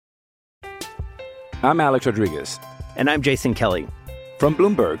I'm Alex Rodriguez. And I'm Jason Kelly. From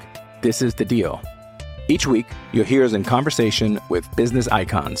Bloomberg, this is The Deal. Each week, you'll hear us in conversation with business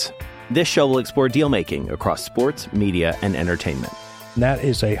icons. This show will explore deal-making across sports, media, and entertainment. That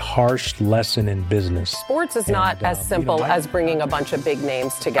is a harsh lesson in business. Sports is not as simple as bringing a bunch of big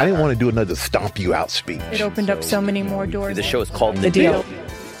names together. I didn't want to do another stomp you out speech. It opened up so many more doors. The show is called The Deal.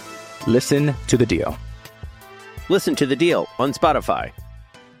 Listen to The Deal. Listen to The Deal on Spotify.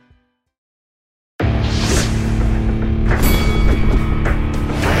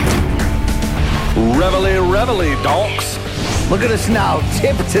 Reveille, donks. Look at us now,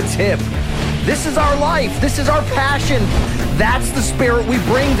 tip to tip. This is our life. This is our passion. That's the spirit we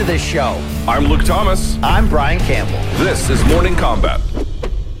bring to this show. I'm Luke Thomas. I'm Brian Campbell. This is Morning Combat.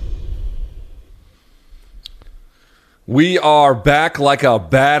 We are back like a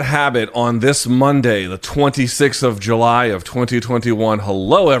bad habit on this Monday, the 26th of July of 2021.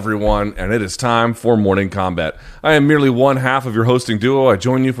 Hello, everyone, and it is time for Morning Combat. I am merely one half of your hosting duo. I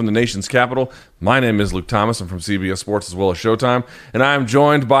join you from the nation's capital. My name is Luke Thomas. I'm from CBS Sports as well as Showtime, and I am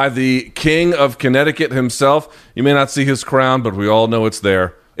joined by the king of Connecticut himself. You may not see his crown, but we all know it's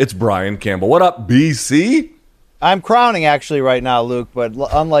there. It's Brian Campbell. What up, BC? I'm crowning actually right now, Luke, but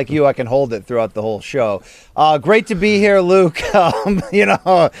unlike you, I can hold it throughout the whole show. Great to be here, Luke.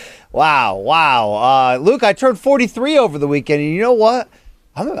 Wow. Luke, I turned 43 over the weekend, and you know what?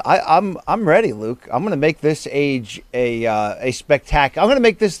 I'm ready, Luke. I'm going to make this age a spectacular. I'm going to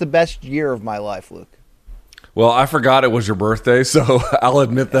make this the best year of my life, Luke. Well, I forgot it was your birthday, so I'll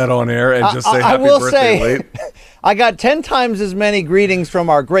admit that on air and just say happy birthday late. I got 10 times as many greetings from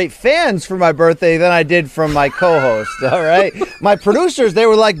our great fans for my birthday than I did from my co-host, all right? My producers, they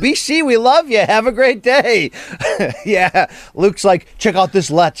were like, BC, we love you. Have a great day. Yeah, Luke's like, check out this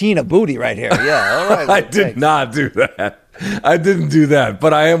Latina booty right here. Yeah, all right. I did not do that. I didn't do that,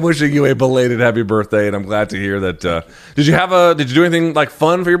 but I am wishing you a belated happy birthday, and I'm glad to hear that. Did you do anything like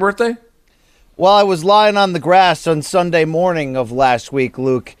fun for your birthday? Well, I was lying on the grass on Sunday morning of last week,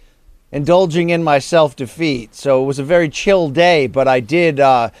 Luke, indulging in my self-defeat. So it was a very chill day, but I did,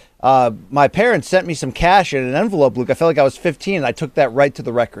 my parents sent me some cash in an envelope, Luke. I felt like I was 15, and I took that right to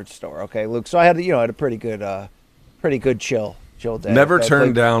the record store, okay, Luke? So I had a pretty good chill day. Never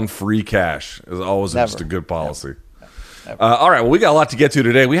turn down free cash. Is always Never. just a good policy. All right, well, we got a lot to get to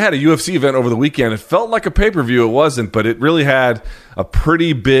today. We had a UFC event over the weekend. It felt like a pay-per-view. It wasn't, but it really had a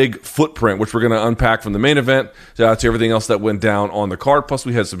pretty big footprint, which we're going to unpack from the main event to everything else that went down on the card. Plus,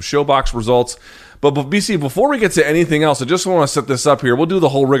 we had some ShowBox results. But BC, before we get to anything else, I just want to set this up here. We'll do the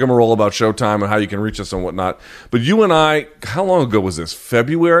whole rigmarole about Showtime and how you can reach us and whatnot. But you and I, how long ago was this?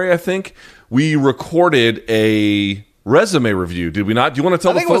 February, I think? We recorded a resume review, did we not? Do you want to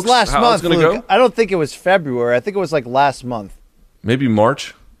tell the folks how it's going to go? I don't think it was February. I think it was like last month. Maybe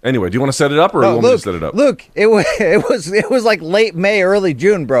March? Anyway, do you want to set it up or do you want me to set it up? Luke, it was like late May, early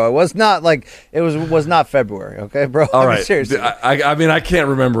June, bro. It was not like it was not February, okay, bro? All right. Seriously. I mean, I can't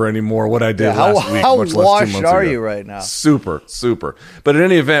remember anymore what I did last week. How much less 2 washed months are ago. you right now? Super. But in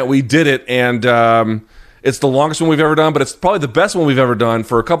any event, we did it, and it's the longest one we've ever done, but it's probably the best one we've ever done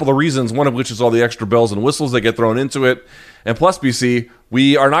for a couple of reasons, one of which is all the extra bells and whistles that get thrown into it. And plus, BC,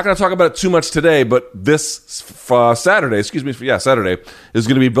 we are not going to talk about it too much today, but this Saturday, Saturday, is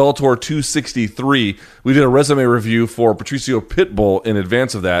going to be Bellator 263. We did a resume review for Patricio Pitbull in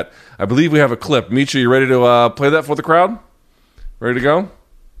advance of that. I believe we have a clip. Micha, you ready to play that for the crowd? Ready to go?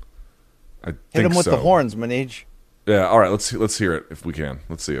 Hit him with the horns, Manij. Yeah, all right, let's hear it if we can.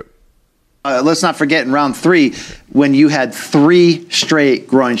 Let's see it. Let's not forget in round 3 when you had 3 straight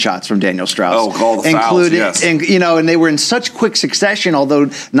groin shots from Daniel Strauss. Oh, all the fouls, yes. And they were in such quick succession, although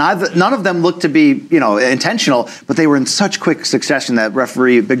none of them looked to be, intentional, but they were in such quick succession that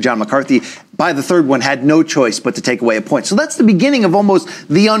referee Big John McCarthy, by the third one, had no choice but to take away a point. So that's the beginning of almost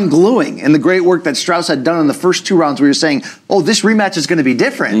the ungluing and the great work that Strauss had done in the first 2 rounds where you're saying, oh, this rematch is going to be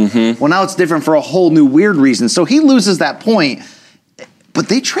different. Mm-hmm. Well, now it's different for a whole new weird reason. So he loses that point. But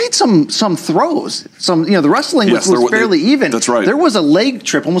they trade some throws. The wrestling was fairly even. That's right. There was a leg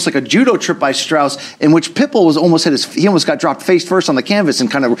trip, almost like a judo trip by Strauss, in which Pitbull was almost he almost got dropped face first on the canvas and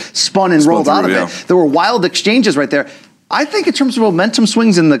kind of spun rolled out of it. There were wild exchanges right there. I think in terms of momentum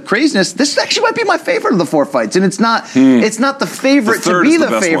swings and the craziness, this actually might be my favorite of the 4 fights. And it's not the favorite to be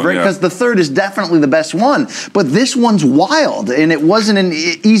the favorite because the third is definitely the best one. But this one's wild, and it wasn't an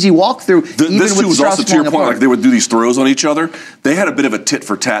easy walkthrough. This two was also, to your point, like they would do these throws on each other. They had a bit of a tit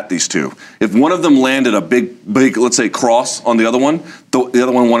for tat, these two. If one of them landed a big, let's say, cross on the other one, The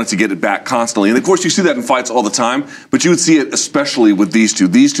other one wanted to get it back constantly. And of course, you see that in fights all the time, but you would see it especially with these two.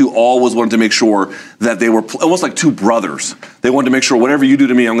 These two always wanted to make sure that they were almost like two brothers. They wanted to make sure whatever you do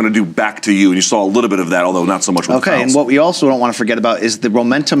to me, I'm going to do back to you. And you saw a little bit of that, although not so much with the fouls. And what we also don't want to forget about is the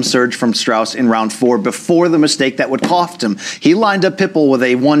momentum surge from Strauss in round 4 before the mistake that would cost him. He lined up Pitbull with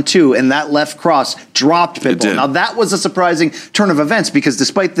a 1-2, and that left cross dropped Pitbull. Now, that was a surprising turn of events because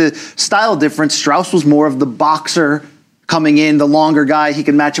despite the style difference, Strauss was more of the boxer coming in, the longer guy. He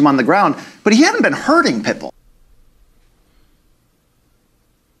could match him on the ground, but he hadn't been hurting Pitbull.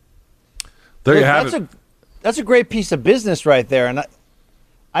 There you have it. That's a great piece of business right there. And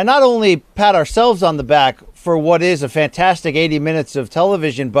I not only pat ourselves on the back for what is a fantastic 80 minutes of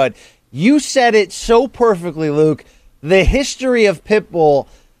television, but you said it so perfectly, Luke. The history of Pitbull,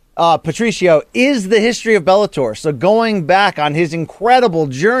 Patricio, is the history of Bellator. So going back on his incredible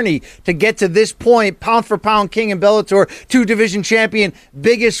journey to get to this point, pound for pound king in Bellator, 2-division champion,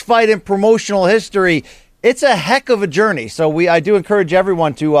 biggest fight in promotional history. It's a heck of a journey. So I do encourage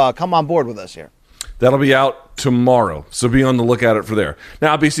everyone to come on board with us here. That'll be out tomorrow, so be on the lookout for there.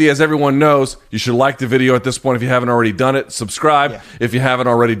 Now, BC, as everyone knows, you should like the video at this point if you haven't already done it. Subscribe if you haven't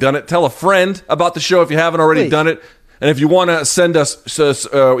already done it. Tell a friend about the show if you haven't already done it. And if you want to send us,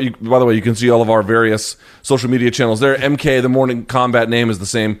 by the way, you can see all of our various social media channels there. MK, the Morning Combat name is the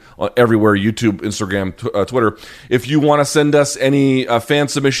same everywhere, YouTube, Instagram, Twitter. If you want to send us any fan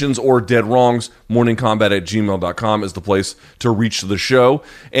submissions or dead wrongs, morningcombat@gmail.com is the place to reach the show.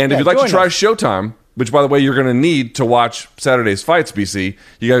 And if you'd like to try Showtime, which, by the way, you're going to need to watch Saturday's fights, BC,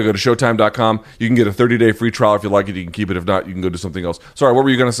 you got to go to Showtime.com. You can get a 30-day free trial. If you like it, you can keep it. If not, you can go do something else. Sorry, what were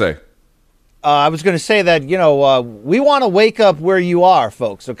you going to say? I was going to say that, we want to wake up where you are,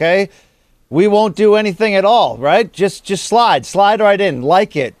 folks, okay? We won't do anything at all, right? Just slide right in,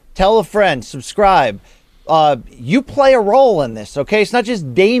 like it, tell a friend, subscribe. You play a role in this, okay? It's not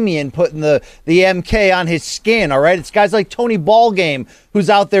just Damian putting the MK on his skin, all right? It's guys like Tony Ballgame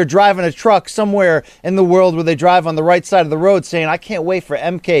who's out there driving a truck somewhere in the world where they drive on the right side of the road saying, I can't wait for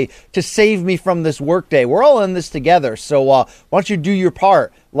MK to save me from this workday. We're all in this together. So why don't you do your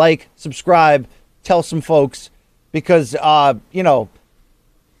part? Like, subscribe, tell some folks, because,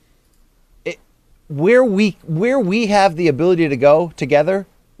 where we have the ability to go together,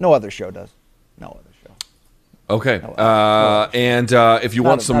 no other show does. No other. Okay. And if you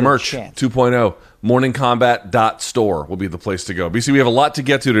want some merch, 2.0, morningcombat.store will be the place to go. BC, we have a lot to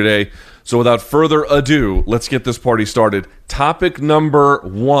get to today. So without further ado, let's get this party started. Topic number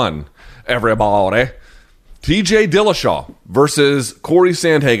 1, everybody. TJ Dillashaw versus Corey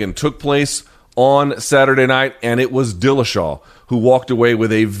Sandhagen took place on Saturday night, and it was Dillashaw who walked away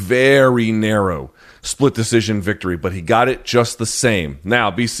with a very narrow split decision victory, but he got it just the same. Now,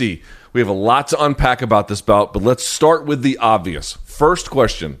 BC, we have a lot to unpack about this bout, but let's start with the obvious. First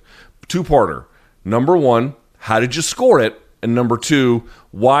question, 2-parter. Number 1, how did you score it? And number 2,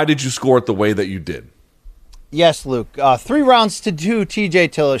 why did you score it the way that you did? Yes, Luke. 3 rounds to 2, TJ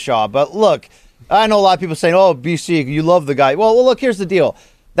Dillashaw. But look, I know a lot of people saying, oh, BC, you love the guy. Well, look, here's the deal.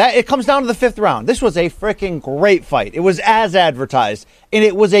 It comes down to the 5th round. This was a freaking great fight. It was as advertised, and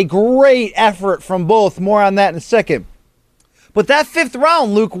it was a great effort from both. More on that in a second. But that 5th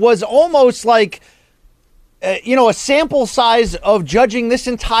round, Luke, was almost like, a sample size of judging this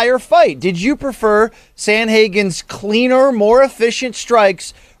entire fight. Did you prefer Sandhagen's cleaner, more efficient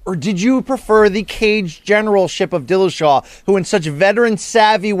strikes, or did you prefer the cage generalship of Dillashaw, who in such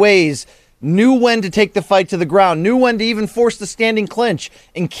veteran-savvy ways knew when to take the fight to the ground, knew when to even force the standing clinch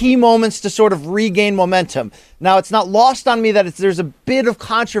in key moments to sort of regain momentum? Now, it's not lost on me that there's a bit of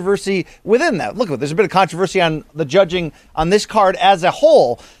controversy within that. Look, there's a bit of controversy on the judging on this card as a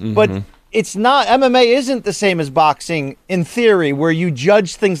whole, but it's not, MMA isn't the same as boxing in theory, where you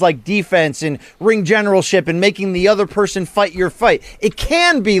judge things like defense and ring generalship and making the other person fight your fight. It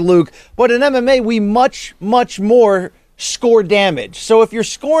can be, Luke, but in MMA, we much, much more score damage. So if you're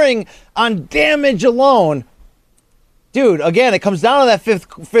scoring on damage alone, dude, again, it comes down to that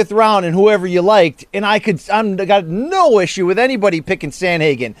fifth round and whoever you liked, and I got no issue with anybody picking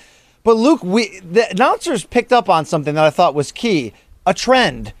Sandhagen. But Luke, the announcers picked up on something that I thought was key, a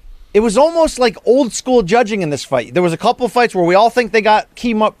trend. It was almost like old school judging in this fight. There was a couple of fights where we all think they got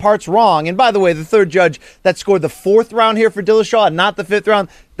key parts wrong. And by the way, the third judge that scored the 4th round here for Dillashaw and not the 5th round,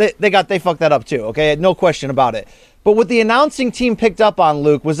 they fucked that up too. Okay, no question about it. But what the announcing team picked up on,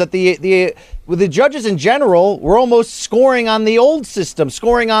 Luke, was that the judges in general were almost scoring on the old system,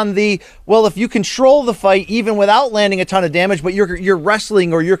 scoring on if you control the fight even without landing a ton of damage, but you're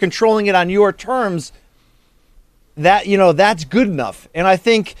wrestling or you're controlling it on your terms, that's good enough. And I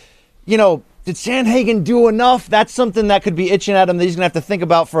think, Did Sandhagen do enough? That's something that could be itching at him that he's going to have to think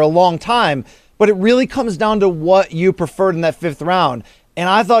about for a long time. But it really comes down to what you preferred in that 5th round. And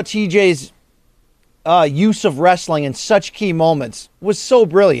I thought TJ's use of wrestling in such key moments was so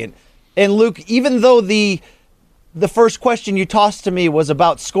brilliant. And Luke, even though the first question you tossed to me was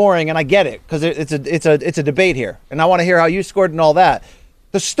about scoring, and I get it because it's a debate here, and I want to hear how you scored and all that.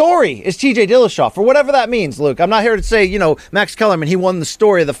 The story is TJ Dillashaw, for whatever that means, Luke. I'm not here to say, Max Kellerman, he won the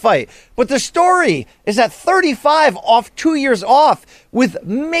story of the fight. But the story is at 35 off, 2 years off, with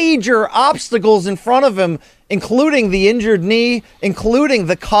major obstacles in front of him, including the injured knee, including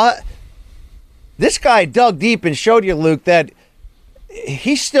the cut. This guy dug deep and showed you, Luke, that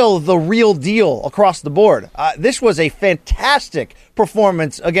he's still the real deal across the board. This was a fantastic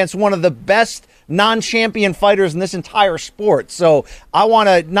performance against one of the best non-champion fighters in this entire sport. So I want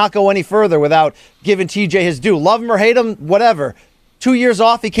to not go any further without giving TJ his due. Love him or hate him, whatever. 2 years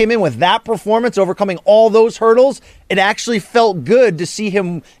off, he came in with that performance, overcoming all those hurdles. It actually felt good to see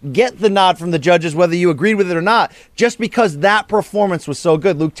him get the nod from the judges, whether you agreed with it or not, just because that performance was so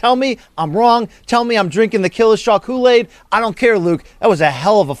good. Luke, tell me I'm wrong. Tell me I'm drinking the Dillashaw Kool-Aid. I don't care, Luke. That was a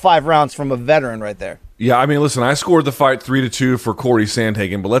hell of a 5 rounds from a veteran right there. Yeah, I mean, listen, I scored the fight 3-2 for Corey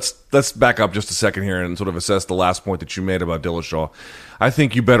Sandhagen, but let's back up just a second here and sort of assess the last point that you made about Dillashaw. I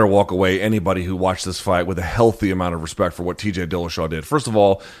think you better walk away, anybody who watched this fight, with a healthy amount of respect for what TJ Dillashaw did. First of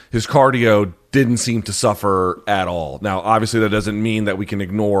all, his cardio didn't seem to suffer at all. Now, obviously, that doesn't mean that we can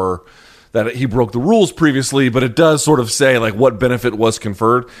ignore that he broke the rules previously, but it does sort of say like what benefit was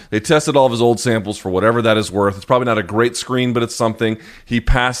conferred. They tested all of his old samples for whatever that is worth. It's probably not a great screen, but it's something. He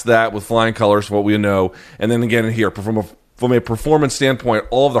passed that with flying colors for what we know. And then again here, from a performance standpoint,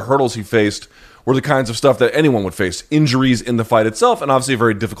 all of the hurdles he faced were the kinds of stuff that anyone would face. Injuries in the fight itself, and obviously a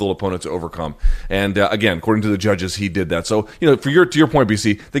very difficult opponent to overcome. And again, according to the judges, he did that. So, to your point,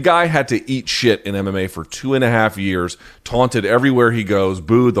 BC, the guy had to eat shit in MMA for 2.5 years, taunted everywhere he goes,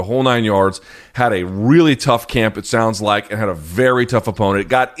 booed the whole 9 yards, had a really tough camp, it sounds like, and had a very tough opponent.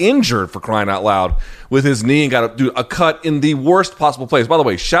 Got injured, for crying out loud, with his knee and got a cut in the worst possible place. By the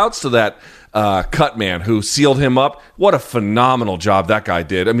way, shouts to that cut man who sealed him up. What a phenomenal job that guy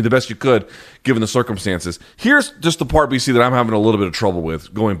did. I mean, the best you could, given the circumstances. Here's just the part, BC, that I'm having a little bit of trouble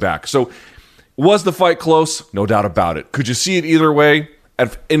with going back. So, was the fight close? No doubt about it. Could you see it either way?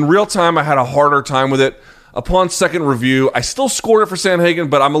 In real time, I had a harder time with it. Upon second review, I still scored it for Sandhagen,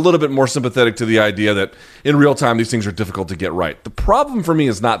 but I'm a little bit more sympathetic to the idea that in real time, these things are difficult to get right. The problem for me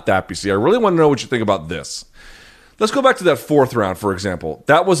is not that, BC. I really want to know what you think about this. Let's go back to that 4th round, for example.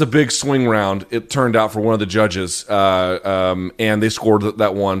 That was a big swing round, it turned out, for one of the judges, and they scored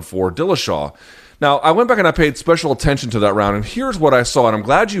that one for Dillashaw. Now, I went back and I paid special attention to that round, and here's what I saw, and I'm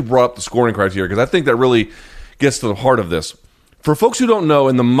glad you brought up the scoring criteria, because I think that really gets to the heart of this. For folks who don't know,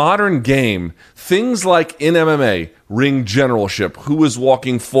 in the modern game, things like in MMA, ring generalship, who is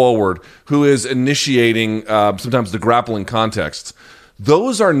walking forward, who is initiating sometimes the grappling contexts,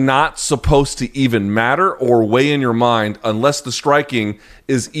 those are not supposed to even matter or weigh in your mind unless the striking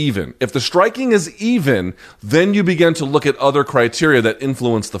is even. If the striking is even, then you begin to look at other criteria that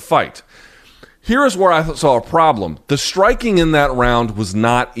influence the fight. Here is where I saw a problem. The striking in that round was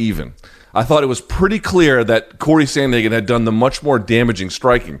not even. I thought it was pretty clear that Corey Sandhagen had done the much more damaging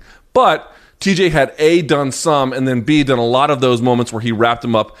striking. But TJ had A, done some, and then B, done a lot of those moments where he wrapped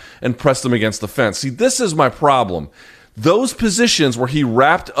him up and pressed him against the fence. See, this is my problem. Those positions where he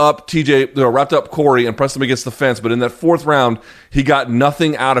wrapped up Corey and pressed him against the fence, but in that 4th round, he got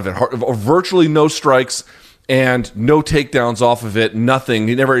nothing out of it. Virtually no strikes and no takedowns off of it, nothing.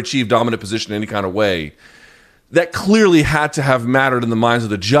 He never achieved dominant position in any kind of way. That clearly had to have mattered in the minds of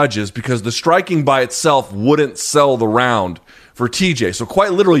the judges because the striking by itself wouldn't sell the round for TJ. So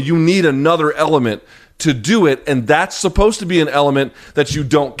quite literally, you need another element to do it, and that's supposed to be an element that you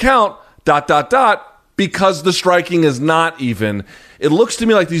don't count, ... because the striking is not even. It looks to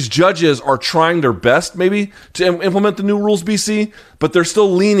me like these judges are trying their best, maybe, to implement the new rules, BC, but they're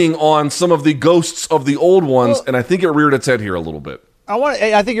still leaning on some of the ghosts of the old ones, and I think it reared its head here a little bit.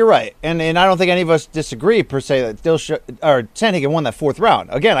 I think you're right, and I don't think any of us disagree, per se, that Sandhagen won that 4th round.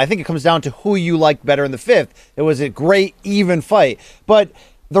 Again, I think it comes down to who you like better in the 5th. It was a great, even fight. But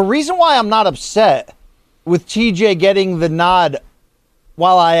the reason why I'm not upset with TJ getting the nod,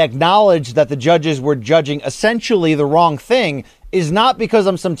 while I acknowledge that the judges were judging essentially the wrong thing, is not because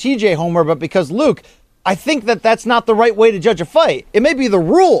I'm some TJ homer, but because, Luke, I think that that's not the right way to judge a fight. It may be the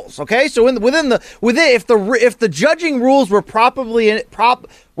rules, okay? So if the judging rules were properly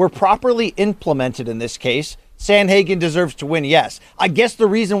implemented in this case, Sandhagen deserves to win. Yes, I guess the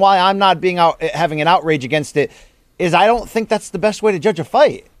reason why I'm not having an outrage against it is I don't think that's the best way to judge a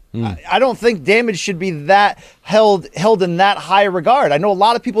fight. I don't think damage should be that held in that high regard. I know a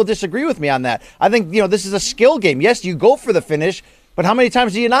lot of people disagree with me on that. I think, this is a skill game. Yes, you go for the finish, but how many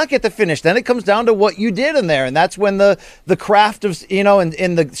times do you not get the finish? Then it comes down to what you did in there, and that's when the craft of,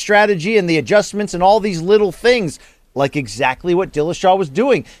 and the strategy and the adjustments and all these little things, like exactly what Dillashaw was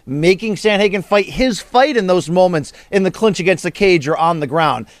doing, making Sandhagen fight his fight in those moments in the clinch against the cage or on the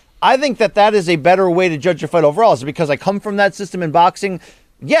ground. I think that is a better way to judge your fight overall. Is it because I come from that system in boxing?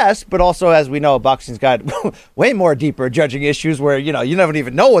 Yes, but also, as we know, boxing's got way more deeper judging issues where, you never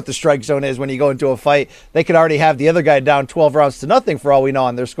even know what the strike zone is when you go into a fight. They could already have the other guy down 12 rounds to nothing for all we know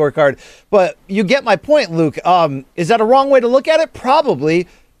on their scorecard. But you get my point, Luke. Is that a wrong way to look at it? Probably.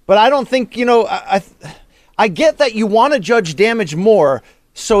 But I don't think, I get that you want to judge damage more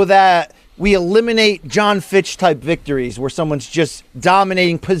so that we eliminate John Fitch type victories where someone's just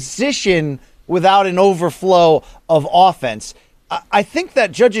dominating position without an overflow of offense. I think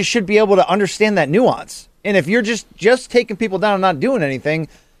that judges should be able to understand that nuance. And if you're just taking people down and not doing anything,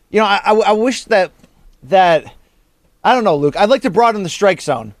 I wish that I don't know, Luke. I'd like to broaden the strike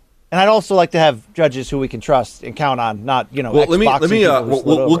zone. And I'd also like to have judges who we can trust and count on, not, Well,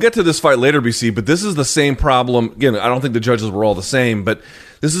 we'll get to this fight later, BC, but this is the same problem. Again, I don't think the judges were all the same, but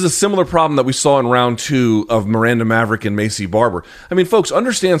this is a similar problem that we saw in round 2 of Miranda Maverick and Macy Barber. I mean, folks,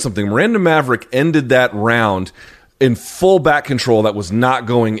 understand something. Miranda Maverick ended that round in full back control that was not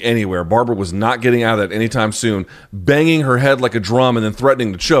going anywhere. Barber was not getting out of that anytime soon, banging her head like a drum and then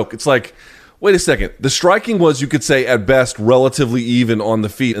threatening to choke. It's like, wait a second. The striking was, you could say, at best, relatively even on the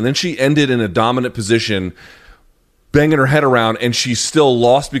feet. And then she ended in a dominant position, banging her head around, and she still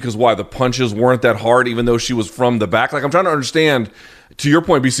lost because, why? The punches weren't that hard, even though she was from the back. Like, I'm trying to understand, to your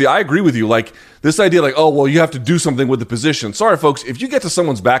point, BC, I agree with you. Like, this idea, like, oh, well, you have to do something with the position. Sorry, folks, if you get to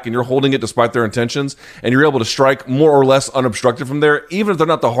someone's back and you're holding it despite their intentions, and you're able to strike more or less unobstructed from there, even if they're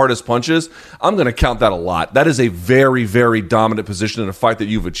not the hardest punches, I'm going to count that a lot. That is a very, very dominant position in a fight that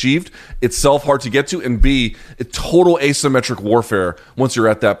you've achieved. Itself hard to get to, and B, a total asymmetric warfare once you're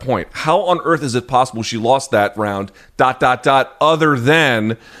at that point. How on earth is it possible she lost that round, ... other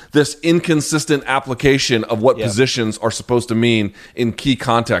than this inconsistent application of what positions are supposed to mean in key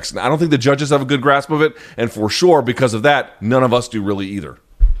contexts? And I don't think the judges have a good grasp of it, and for sure, because of that, none of us do really either.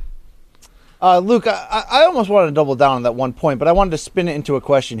 Luke, I almost wanted to double down on that one point, but I wanted to spin it into a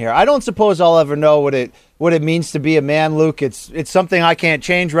question here. I don't suppose I'll ever know what it means to be a man, Luke. It's something I can't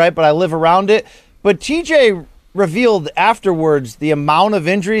change, right? But I live around it. But TJ revealed afterwards the amount of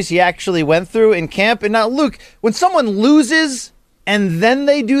injuries he actually went through in camp. And now, Luke, when someone loses and then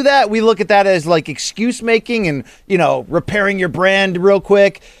they do that, we look at that as like excuse making and, repairing your brand real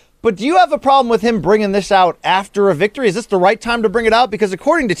quick. But do you have a problem with him bringing this out after a victory? Is this the right time to bring it out? Because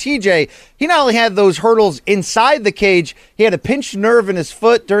according to TJ, he not only had those hurdles inside the cage, he had a pinched nerve in his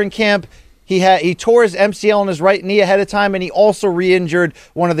foot during camp. He tore his MCL on his right knee ahead of time, and he also re-injured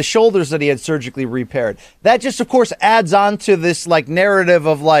one of the shoulders that he had surgically repaired. That just, of course, adds on to this narrative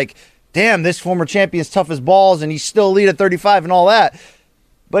of damn, this former champion's tough as balls, and he's still elite at 35 and all that.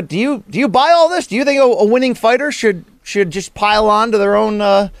 But do you buy all this? Do you think a winning fighter should just pile on to their own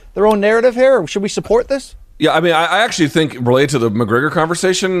narrative here, or should we support this? Yeah, I mean, I actually think, related to the McGregor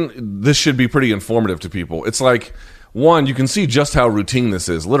conversation, this should be pretty informative to people. It's like, one, you can see just how routine this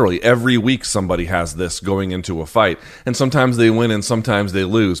is. Literally, every week somebody has this going into a fight. And sometimes they win and sometimes they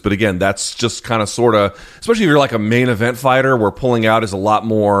lose. But again, that's just kind of sort of, especially if you're like a main event fighter, where pulling out is a lot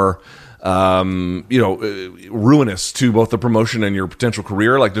more ruinous to both the promotion and your potential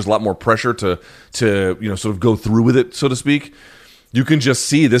career. Like, there's a lot more pressure to sort of go through with it, so to speak. You can just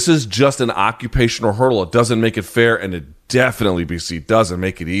see this is just an occupational hurdle. It doesn't make it fair, and it definitely, BC, doesn't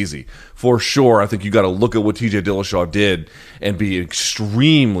make it easy. For sure, I think you got to look at what TJ Dillashaw did and be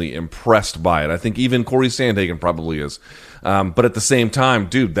extremely impressed by it. I think even Corey Sandhagen probably is. But at the same time,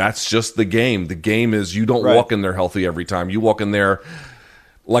 dude, that's just the game. The game is, you don't walk in there healthy every time. You walk in there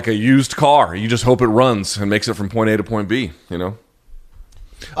like a used car. You just hope it runs and makes it from point A to point B,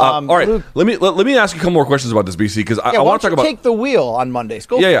 all right, Luke, let me ask you a couple more questions about this, BC, because I want to talk about take the wheel on Mondays.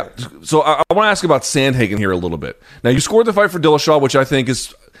 Go for it. So I want to ask about Sandhagen here a little bit. Now, you scored the fight for Dillashaw, which I think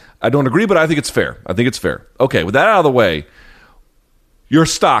is, I don't agree, but I think it's fair. Okay, with that out of the way, your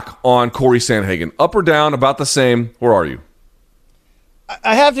stock on Corey Sandhagen, up or down, about the same? Where are you?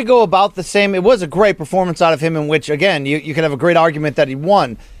 I have to go about the same. It was a great performance out of him, in which, again, you could have a great argument that he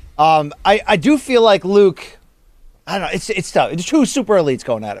won. I do feel like, Luke, I don't know, it's tough. It's two super elites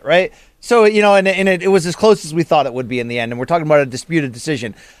going at it, right? So, and it was as close as we thought it would be in the end, and we're talking about a disputed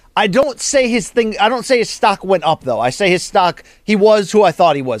decision. I don't say his stock went up, though. I say his stock, he was who I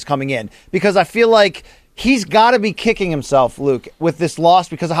thought he was coming in, because I feel like he's got to be kicking himself, Luke, with this loss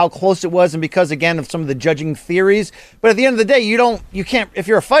because of how close it was and because, again, of some of the judging theories. But at the end of the day, you can't, if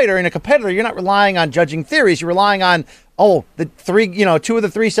you're a fighter and a competitor, you're not relying on judging theories. You're relying on, the three, 2 of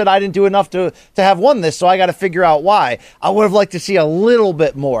the 3 said I didn't do enough to have won this, so I got to figure out why. I would have liked to see a little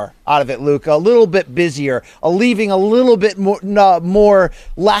bit more out of it, Luke, a little bit busier, leaving a little bit more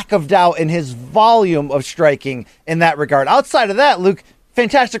lack of doubt in his volume of striking in that regard. Outside of that, Luke,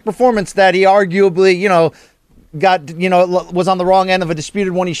 fantastic performance that he arguably, was on the wrong end of a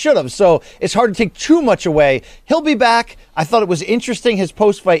disputed one he should have. So it's hard to take too much away. He'll be back. I thought it was interesting, his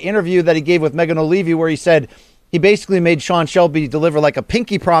post-fight interview that he gave with Megan O'Leary, where he said he basically made Sean Shelby deliver like a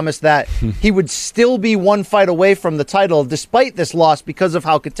pinky promise that he would still be 1 fight away from the title despite this loss because of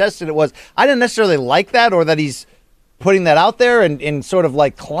how contested it was. I didn't necessarily like that, or that he's putting that out there and sort of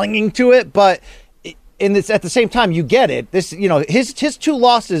like clinging to it, but at the same time, you get it. This, his 2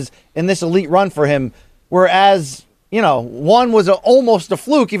 losses in this elite run for him, whereas, one was almost a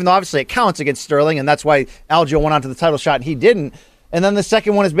fluke, even though obviously it counts against Sterling, and that's why Algio went on to the title shot and he didn't. And then the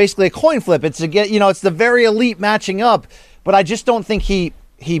second one is basically a coin flip. It's it's the very elite matching up, but I just don't think he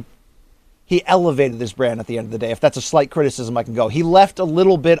elevated this brand at the end of the day. If that's a slight criticism, I can go. He left a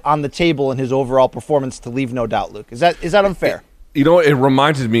little bit on the table in his overall performance, to leave no doubt, Luke. Is that unfair? It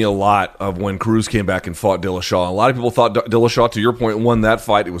reminded me a lot of when Cruz came back and fought Dillashaw. A lot of people thought Dillashaw, to your point, won that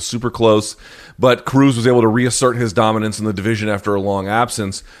fight. It was super close, but Cruz was able to reassert his dominance in the division after a long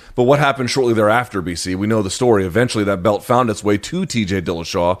absence. But what happened shortly thereafter, BC? We know the story. Eventually, that belt found its way to TJ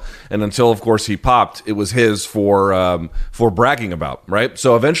Dillashaw, and until, of course, he popped, it was his for bragging about, right?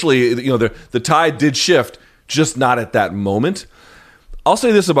 So eventually, the tide did shift, just not at that moment. I'll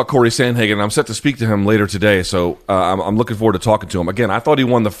say this about Corey Sandhagen. I'm set to speak to him later today, so I'm looking forward to talking to him. Again, I thought he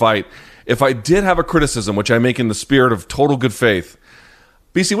won the fight. If I did have a criticism, which I make in the spirit of total good faith,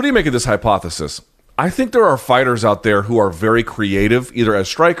 BC, what do you make of this hypothesis? I think there are fighters out there who are very creative, either as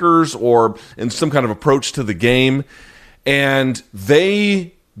strikers or in some kind of approach to the game, and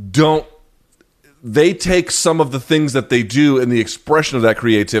they take some of the things that they do in the expression of that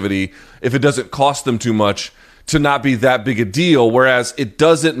creativity, if it doesn't cost them too much, to not be that big a deal, whereas it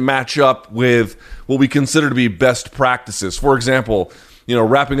doesn't match up with what we consider to be best practices. For example,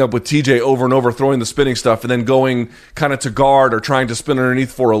 wrapping up with TJ over and over, throwing the spinning stuff, and then going kind of to guard or trying to spin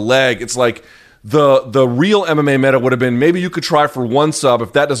underneath for a leg. It's like the real MMA meta would have been, maybe you could try for 1 sub.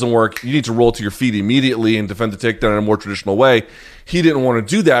 If that doesn't work, you need to roll to your feet immediately and defend the takedown in a more traditional way. He didn't want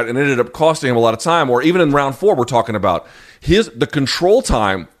to do that, and it ended up costing him a lot of time. Or even in round 4, we're talking about the control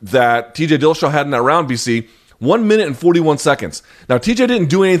time that TJ Dillashaw had in that round, BC, 1 minute and 41 seconds. Now, TJ didn't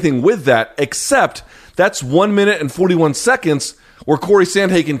do anything with that, except that's 1 minute and 41 seconds where Corey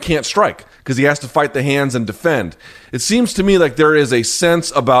Sandhagen can't strike because he has to fight the hands and defend. It seems to me like there is a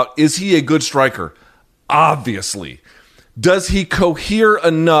sense about, is he a good striker? Obviously. Does he cohere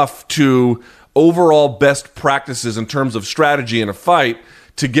enough to overall best practices in terms of strategy in a fight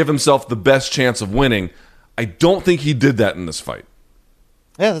to give himself the best chance of winning? I don't think he did that in this fight.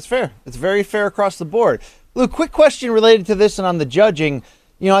 Yeah, that's fair. It's very fair across the board. Luke, quick question related to this and on the judging.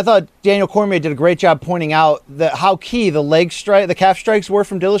 I thought Daniel Cormier did a great job pointing out how key the calf strikes were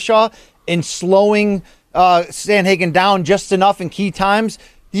from Dillashaw in slowing Sandhagen down just enough in key times.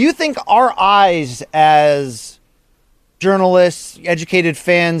 Do you think our eyes as journalists, educated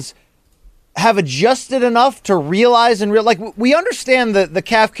fans, have adjusted enough to realize we understand the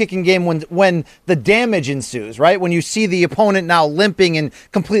calf kicking game when the damage ensues, right? When you see the opponent now limping and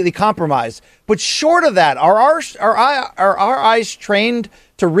completely compromised. But short of that, are our eyes trained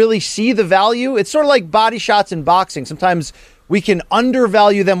to really see the value? It's sort of like body shots in boxing. Sometimes we can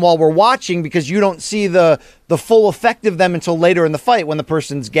undervalue them while we're watching because you don't see the full effect of them until later in the fight when the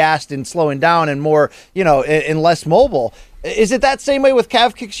person's gassed and slowing down and more, and less mobile. Is it that same way with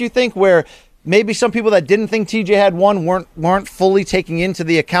calf kicks, you think, where maybe some people that didn't think TJ had won weren't fully taking into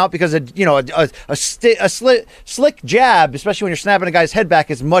the account because a slick jab, especially when you're snapping a guy's head back,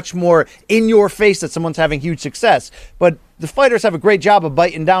 is much more in your face that someone's having huge success. But the fighters have a great job of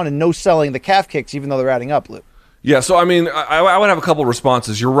biting down and no-selling the calf kicks, even though they're adding up, Luke. Yeah, so I mean, I would have a couple of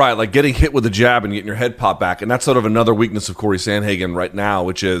responses. You're right, like getting hit with a jab and getting your head popped back, and that's sort of another weakness of Corey Sandhagen right now,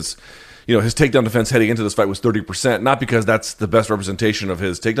 which is, his takedown defense heading into this fight was 30%, not because that's the best representation of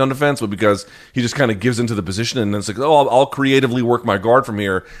his takedown defense, but because he just kind of gives into the position and then it's like, I'll creatively work my guard from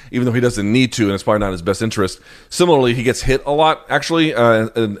here, even though he doesn't need to, and it's probably not in his best interest. Similarly, he gets hit a lot, actually,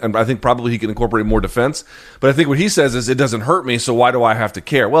 and I think probably he can incorporate more defense. But I think what he says is, it doesn't hurt me, so why do I have to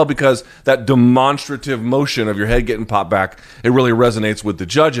care? Well, because that demonstrative motion of your head getting popped back, it really resonates with the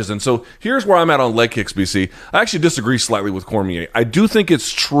judges. And so here's where I'm at on leg kicks, BC. I actually disagree slightly with Cormier. I do think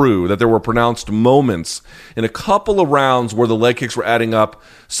it's true that there were pronounced moments in a couple of rounds where the leg kicks were adding up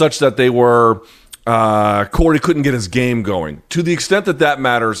such that they were Corey couldn't get his game going. To the extent that that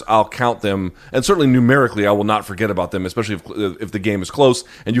matters, I'll count them, and certainly numerically, I will not forget about them, especially if the game is close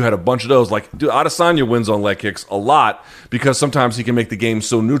and you had a bunch of those. Like, dude, Adesanya wins on leg kicks a lot because sometimes he can make the game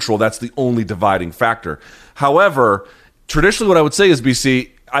so neutral. That's the only dividing factor. However, traditionally what I would say is,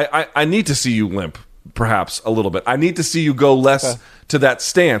 BC, I need to see you limp, perhaps, a little bit. I need to see you go less to that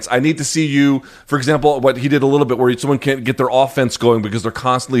stance. I need to see you, for example, what he did a little bit where someone can't get their offense going because they're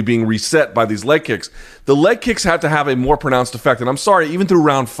constantly being reset by these leg kicks. The leg kicks have to have a more pronounced effect. And I'm sorry, even through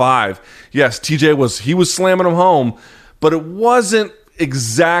round 5, yes, TJ was slamming them home, but it wasn't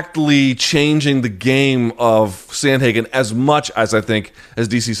exactly changing the game of Sandhagen as much as I think, as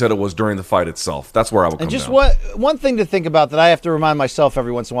DC said, it was during the fight itself. That's where I would come down. And just one thing to think about that I have to remind myself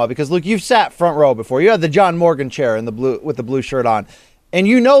every once in a while, because, Luke, you've sat front row before. You had the John Morgan chair in the blue with the blue shirt on. And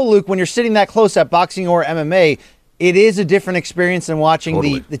you know, Luke, when you're sitting that close at boxing or MMA, it is a different experience than watching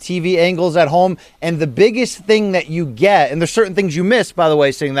the TV angles at home. And the biggest thing that you get, and there's certain things you miss, by the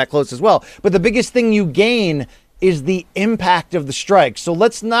way, sitting that close as well, but the biggest thing you gain is the impact of the strike. So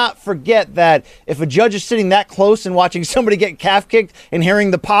let's not forget that if a judge is sitting that close and watching somebody get calf kicked and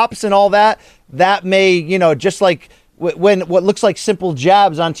hearing the pops and all that, that may, just like when what looks like simple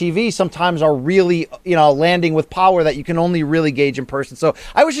jabs on TV sometimes are really, landing with power that you can only really gauge in person. So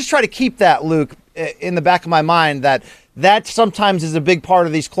I was just trying to keep that, Luke, in the back of my mind, that sometimes is a big part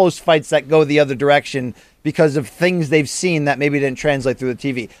of these close fights that go the other direction because of things they've seen that maybe didn't translate through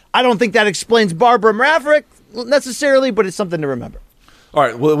the TV. I don't think that explains Barber Maverick necessarily, but it's something to remember. All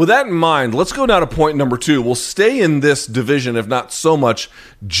right, well, with that in mind, let's go now to point number 2. We'll stay in this division, if not so much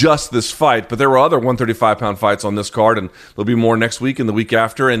just this fight, but there were other 135-pound fights on this card, and there'll be more next week and the week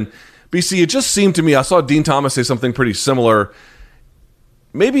after. And, BC, it just seemed to me, I saw Dean Thomas say something pretty similar.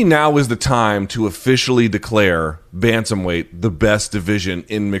 Maybe now is the time to officially declare bantamweight the best division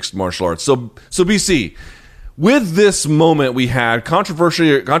in mixed martial arts. So BC, with this moment we had,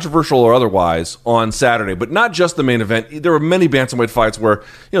 controversial or otherwise, on Saturday, but not just the main event, there were many bantamweight fights where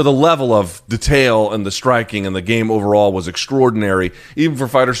the level of detail and the striking and the game overall was extraordinary, even for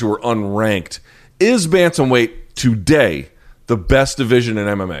fighters who were unranked. Is bantamweight today the best division in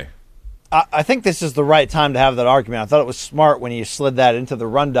MMA? I think this is the right time to have that argument. I thought it was smart when you slid that into the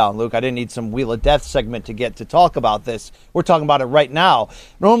rundown, Luke. I didn't need some Wheel of Death segment to get to talk about this. We're talking about it right now.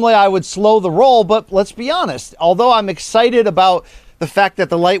 Normally I would slow the roll, but let's be honest. Although I'm excited about the fact that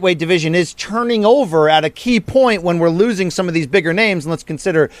the lightweight division is turning over at a key point when we're losing some of these bigger names, and let's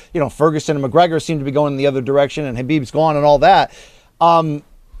consider, Ferguson and McGregor seem to be going in the other direction, and Khabib's gone and all that.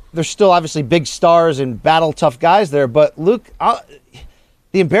 There's still obviously big stars and battle-tough guys there, but Luke,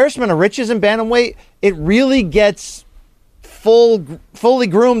 the embarrassment of riches in bantamweight, it really gets fully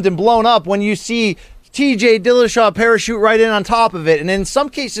groomed and blown up when you see TJ Dillashaw parachute right in on top of it. And in some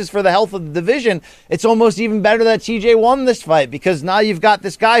cases, for the health of the division, it's almost even better that TJ won this fight, because now you've got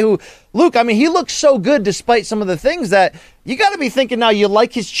this guy who, Luke, he looks so good despite some of the things that you got to be thinking now you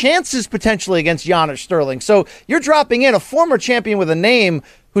like his chances potentially against Yanez Sterling. So you're dropping in a former champion with a name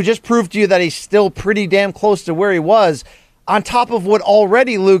who just proved to you that he's still pretty damn close to where he was, on top of what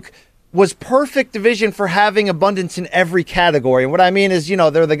already, Luke, was perfect division for having abundance in every category. And what I mean is,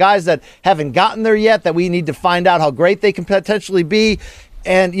 they're the guys that haven't gotten there yet, that we need to find out how great they can potentially be.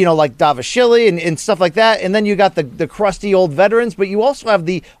 And, like Davashili and stuff like that. And then you got the crusty old veterans, but you also have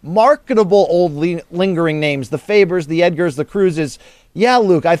the marketable old lingering names, the Fabers, the Edgars, the Cruzes. Yeah,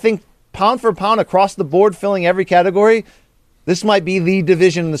 Luke, I think pound for pound across the board, filling every category, this might be the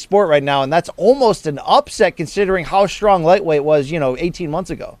division in the sport right now, and that's almost an upset considering how strong lightweight was, 18 months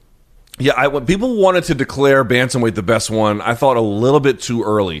ago. Yeah, when people wanted to declare bantamweight the best one, I thought a little bit too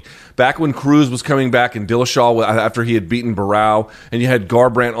early. Back when Cruz was coming back and Dillashaw after he had beaten Barrow, and you had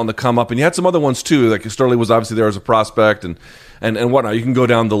Garbrandt on the come up, and you had some other ones too. Like Sterling was obviously there as a prospect, and whatnot. You can go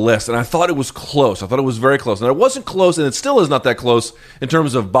down the list. And I thought it was close. I thought it was very close. And it wasn't close, and it still is not that close in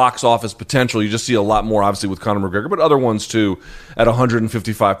terms of box office potential. You just see a lot more, obviously, with Conor McGregor, but other ones, too, at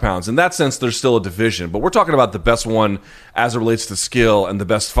 155 pounds. In that sense, there's still a division. But we're talking about the best one as it relates to skill and the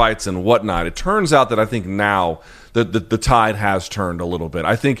best fights and whatnot. It turns out that I think now the tide has turned a little bit.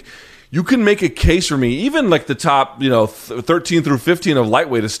 I think you can make a case for me, even like the top, 13 through 15 of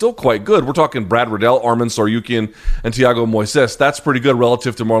lightweight is still quite good. We're talking Brad Riddell, Arman Tsarukyan, and Thiago Moises. That's pretty good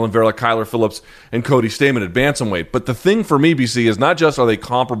relative to Marlon Vera, Kyler Phillips, and Cody Stamann at bantamweight. But the thing for me, BC, is not just are they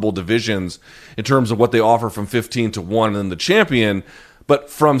comparable divisions in terms of what they offer from 15 to 1 and then the champion, but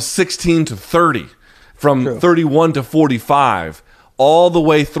from 16 to 30, from 31 to 45, all the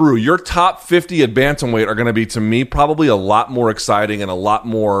way through. Your top 50 at bantamweight are going to be, to me, probably a lot more exciting and a lot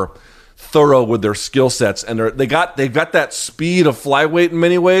more thorough with their skill sets, and they've got that speed of flyweight in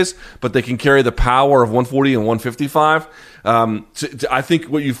many ways, but they can carry the power of 140 and 155. I think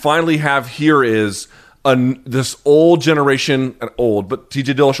what you finally have here is this old generation, but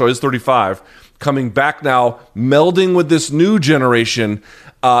TJ Dillashaw is 35, coming back now, melding with this new generation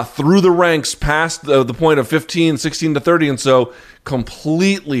through the ranks past the point of 15, 16 to 30, and so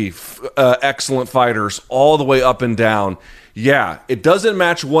completely excellent fighters all the way up and down. Yeah, it doesn't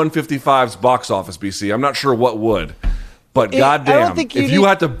match 155's box office, BC. I'm not sure what would. But goddamn, if you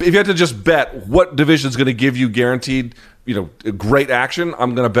had to just bet what division is going to give you guaranteed, great action,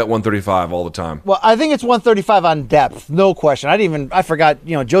 I'm going to bet 135 all the time. Well, I think it's 135 on depth, no question. I forgot,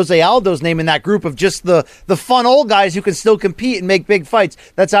 Jose Aldo's name in that group of just the fun old guys who can still compete and make big fights.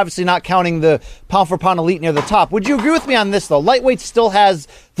 That's obviously not counting the pound-for-pound elite near the top. Would you agree with me on this, though? Lightweight still has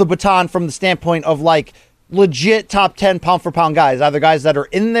the baton from the standpoint of, legit top 10 pound-for-pound guys, either guys that are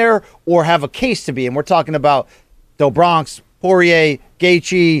in there or have a case to be. And we're talking about Del Bronx, Poirier,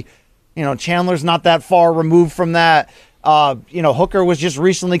 Gaethje, Chandler's not that far removed from that. Hooker was just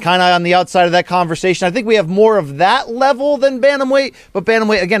recently kind of on the outside of that conversation. I think we have more of that level than bantamweight, but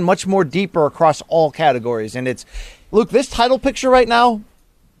bantamweight, again, much more deeper across all categories. And Luke, this title picture right now,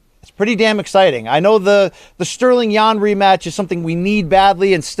 it's pretty damn exciting. I know the Sterling-Yan rematch is something we need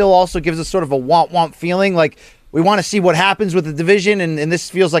badly and still also gives us sort of a want feeling. Like, we want to see what happens with the division, and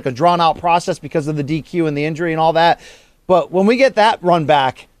this feels like a drawn-out process because of the DQ and the injury and all that. But when we get that run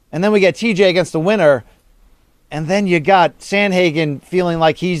back, and then we get TJ against the winner, and then you got Sandhagen feeling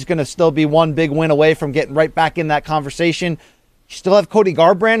like he's going to still be one big win away from getting right back in that conversation. You still have Cody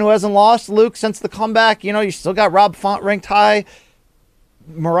Garbrandt, who hasn't lost, Luke, since the comeback. You still got Rob Font ranked high.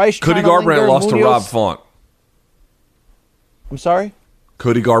 Cody Garbrandt lost to Rob Font. I'm sorry?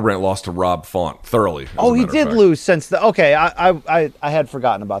 Cody Garbrandt lost to Rob Font thoroughly. Oh, he did lose since the... Okay, I had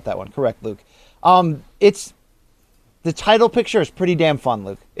forgotten about that one. Correct, Luke. The title picture is pretty damn fun,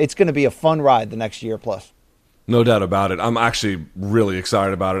 Luke. It's going to be a fun ride the next year plus. No doubt about it. I'm actually really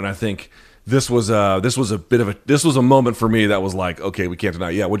excited about it, and I think this was a moment for me that was like, okay, we can't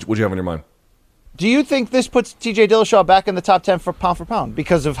deny it. Yeah, what'd you have on your mind? Do you think this puts TJ Dillashaw back in the top 10 for pound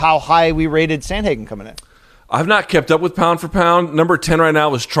because of how high we rated Sandhagen coming in? I've not kept up with pound for pound. Number 10 right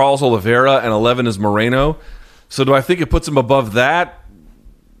now is Charles Oliveira, and 11 is Moreno. So do I think it puts him above that?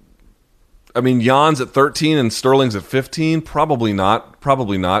 I mean, Jan's at 13 and Sterling's at 15. Probably not.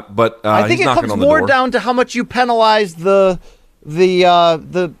 But I think he's it comes more down to how much you penalize the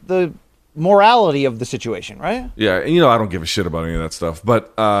morality of the situation, right? Yeah, and I don't give a shit about any of that stuff.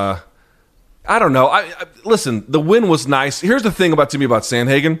 But I don't know. Listen, the win was nice. Here's the thing about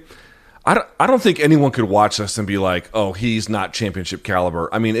Sandhagen. I don't think anyone could watch this and be like, oh, he's not championship caliber.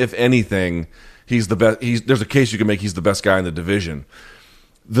 I mean, if anything, he's the best. There's a case you can make he's the best guy in the division.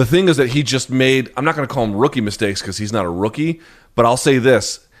 The thing is that he just made, I'm not going to call him rookie mistakes because he's not a rookie, but I'll say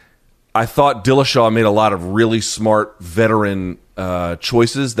this. I thought Dillashaw made a lot of really smart veteran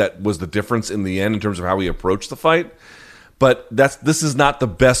choices. That was the difference in the end in terms of how he approached the fight. But this is not the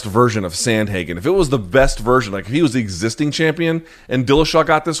best version of Sandhagen. If it was the best version, like if he was the existing champion and Dillashaw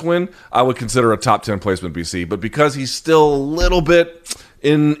got this win, I would consider a top 10 placement, BC. But because he's still a little bit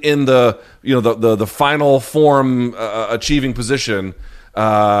in the final form achieving position,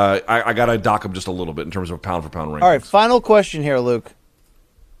 I got to dock him just a little bit in terms of pound for pound rankings. All right, final question here, Luke.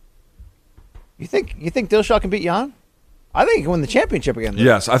 You think Dillashaw can beat Yan? I think he can win the championship again. Luke.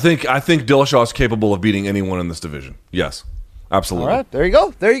 Yes, I think Dillashaw is capable of beating anyone in this division. Yes, absolutely. All right, there you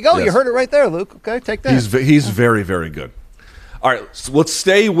go. Yes. You heard it right there, Luke. Okay, take that. He's very, very good. All right, so let's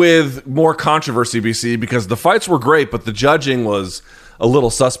stay with more controversy, BC, because the fights were great, but the judging was a little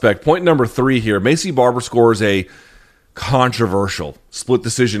suspect. Point number 3 here. Macy Barber scores a controversial split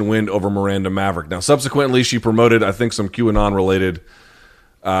decision win over Miranda Maverick. Now, subsequently, she promoted, I think, some QAnon-related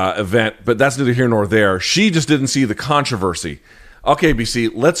event, but that's neither here nor there. She just didn't see the controversy. Okay,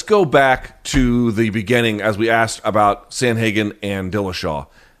 BC, let's go back to the beginning as we asked about Sandhagen and Dillashaw.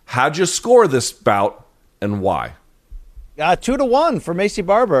 How'd you score this bout and why? 2-1 for Macy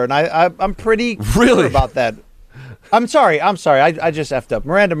Barber, and I'm pretty really sure about that. I'm sorry. I just effed up.